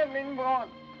I'd never been born.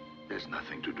 There's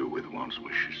nothing to do with one's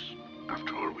wishes.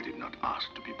 After all, we did not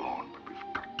ask to be born, but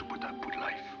we've got to put up with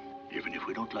life. Even if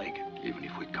we don't like it, even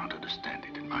if we can't understand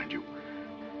it. And mind you,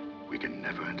 we can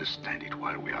never understand it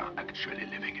while we are actually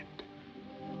living it.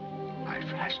 Life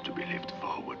has to be lived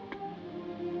forward,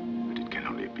 but it can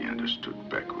only be understood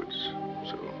backwards.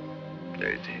 So,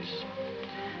 there it is.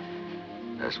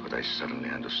 That's what I suddenly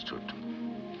understood.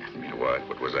 And meanwhile,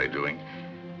 what was I doing?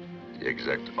 The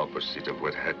exact opposite of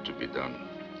what had to be done.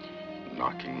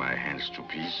 Knocking my hands to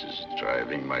pieces,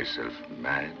 driving myself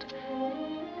mad,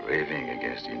 raving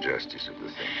against the injustice of the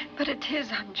thing. But it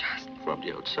is unjust. From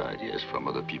the outside, yes, from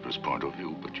other people's point of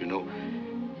view. But you know,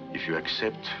 if you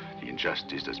accept the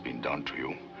injustice that's been done to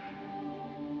you,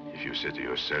 if you say to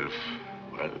yourself,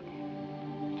 well,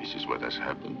 this is what has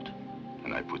happened,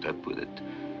 and I put up with it,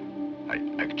 I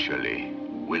actually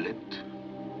will it.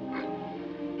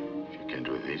 Well, if you can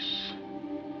do this,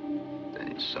 then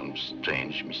in some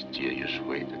strange, mysterious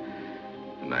way, the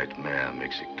nightmare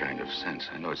makes a kind of sense.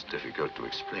 I know it's difficult to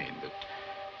explain, but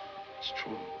it's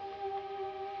true.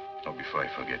 Oh, before I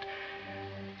forget,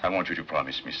 I want you to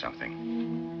promise me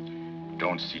something.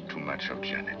 Don't see too much of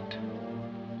Janet.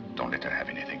 Don't let her have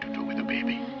anything to do with the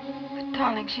baby. But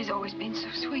darling, she's always been so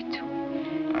sweet to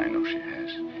me. I know she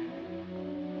has.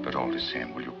 But all the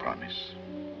same, will you promise?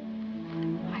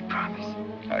 I promise.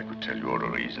 I could tell you all the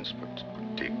reasons, but it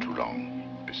would take too long.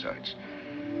 Besides,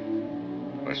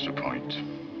 what's the point?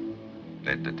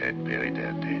 Let the dead bury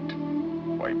their dead.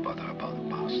 Why bother about the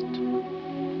past?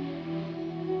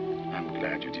 I'm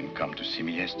glad you didn't come to see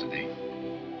me yesterday.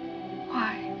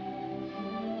 Why?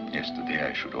 Yesterday,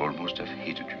 I should almost have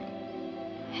hated you.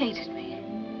 Hated me?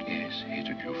 Yes,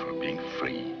 hated you for being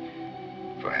free,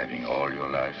 for having all your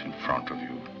life in front of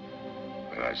you,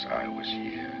 whereas I was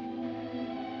here,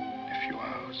 a few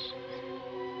hours.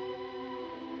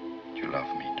 You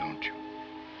love me, don't you?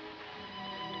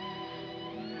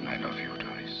 And I love you,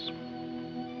 Doris.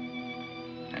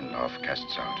 And love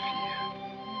casts out fear.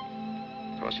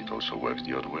 Of course, it also works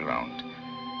the other way around.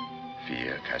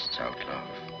 Fear casts out love.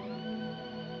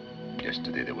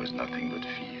 Yesterday, there was nothing but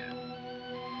fear.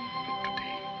 But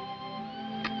today...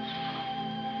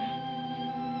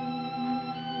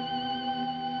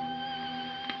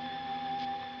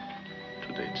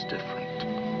 Today, it's different.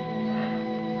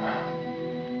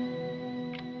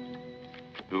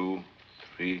 2,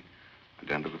 3, and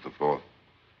then look at the 4th.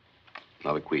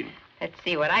 Another queen. Let's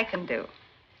see what I can do.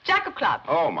 Jack of clubs.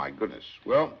 Oh, my goodness.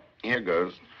 Well, here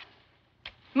goes.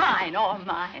 Mine, all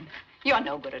mine. You're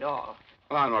no good at all.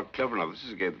 Well, I'm not clever enough. This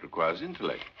is a game that requires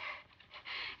intellect.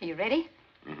 Are you ready?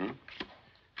 Mm-hmm.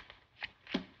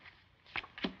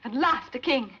 At last, a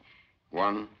king.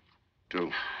 1,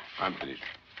 2. I'm finished.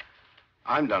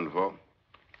 I'm done for.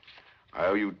 I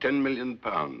owe you 10 million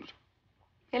pounds.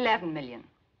 11 million.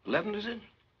 11, is it?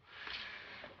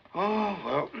 Oh,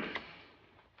 well.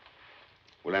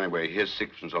 Well, anyway, here's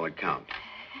 6 on account.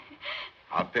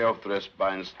 I'll pay off the rest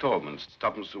by installments,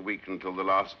 2 a week until the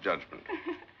last judgment.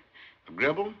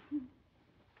 Agreeable?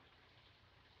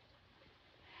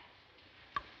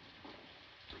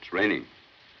 It's raining.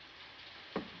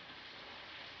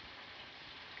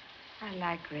 I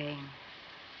like rain.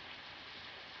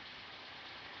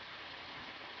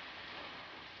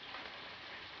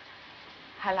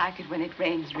 I like it when it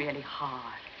rains really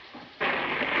hard.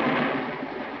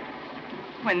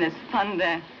 When there's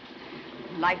thunder,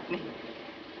 lightning.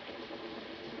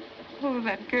 Oh,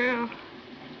 that girl.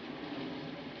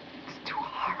 It's too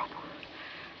horrible.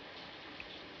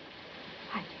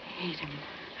 I hate him.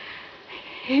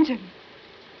 I hate him.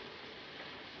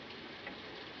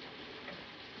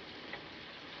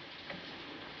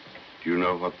 Do you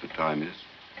know what the time is?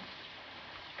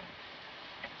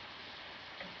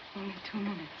 Only 2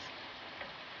 minutes.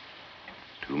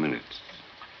 2 minutes.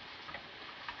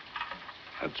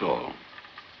 That's all.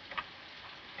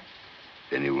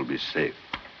 Then you will be safe.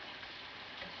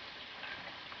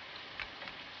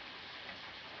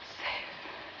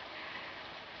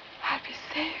 I'll be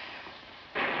safe.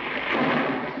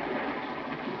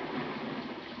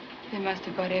 They must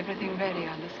have got everything ready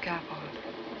on the scaffold.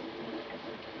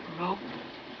 A rope,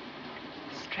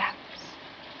 straps.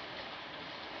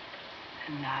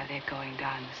 And now they're going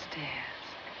down the stairs.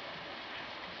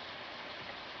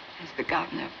 There's the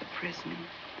governor of the prison,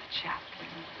 the chaplain.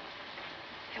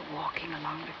 They're walking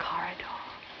along the corridor.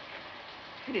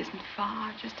 It isn't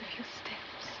far, just a few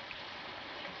steps.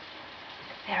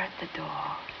 They're at the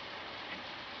door.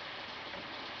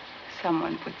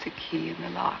 Someone puts a key in the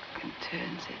lock and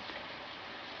turns it.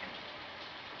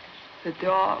 The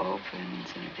door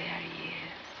opens, and there he is.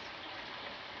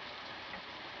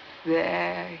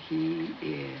 There he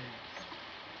is.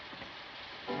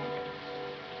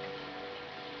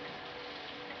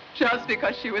 Just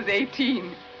because she was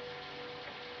 18.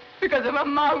 Because of her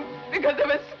mouth, because of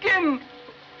her skin.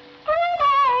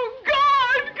 Oh,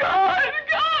 God, God,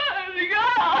 God,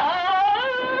 God!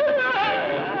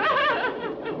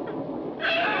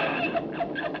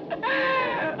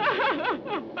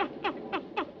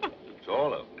 It's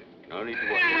all over. No need to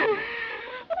worry.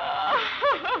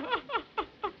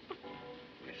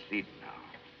 You're sleeping now.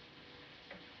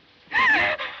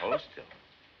 Hold still.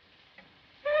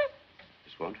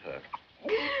 This won't hurt.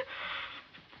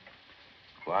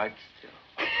 Quite still.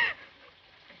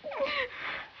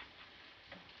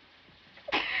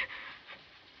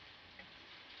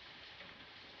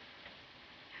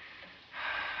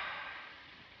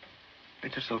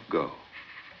 Let yourself go.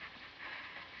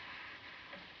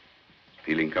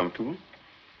 Feeling comfortable?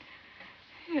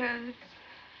 Yes.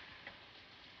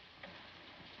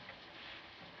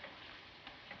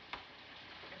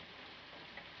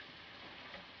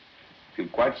 Feel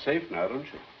quite safe now, don't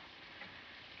you?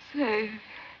 Safe.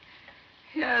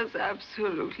 Yes,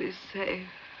 absolutely safe.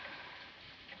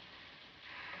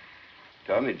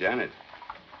 Tell me, Janet,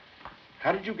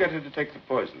 how did you get her to take the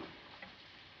poison?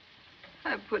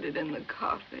 I put it in the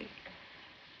coffee.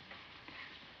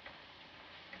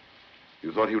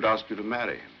 You thought he would ask you to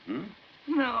marry him,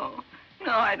 No,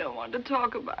 I don't want to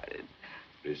talk about it.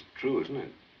 It's true, isn't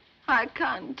it? I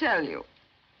can't tell you.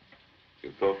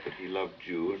 You thought that he loved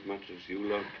you as much as you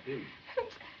loved him.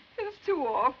 It's too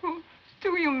awful. It's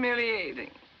too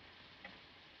humiliating.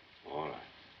 All right.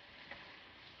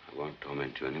 I won't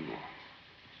torment you anymore.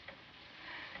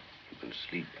 You can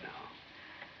sleep now.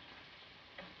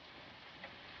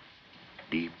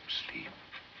 Deep sleep.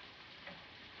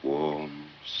 Warm,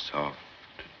 soft,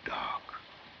 dark.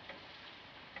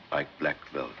 Like black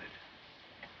velvet.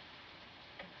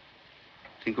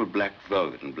 Think of black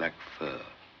velvet and black fur.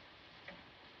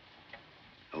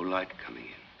 No light coming in.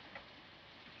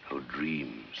 No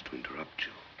dreams to interrupt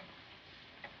you.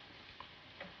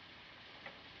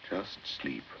 Just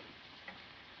sleep.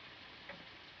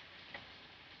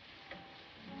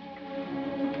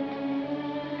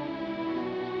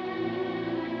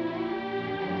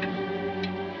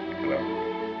 Hello.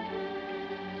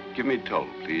 Give me 12,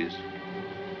 please.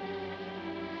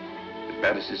 The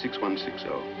Battersea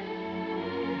 6160.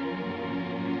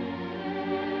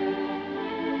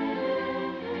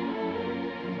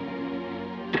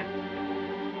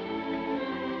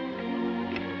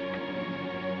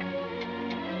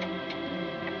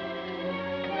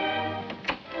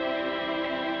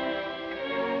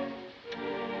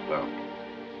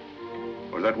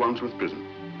 That Wandsworth prison.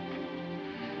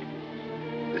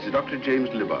 This is Dr. James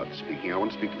Libbard speaking. I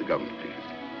want to speak to the government, please.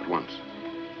 At once.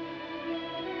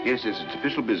 Yes, it's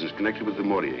official business connected with the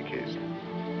Maurier case.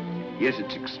 Yes,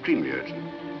 it's extremely urgent.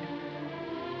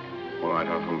 All right,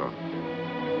 I'll hold on.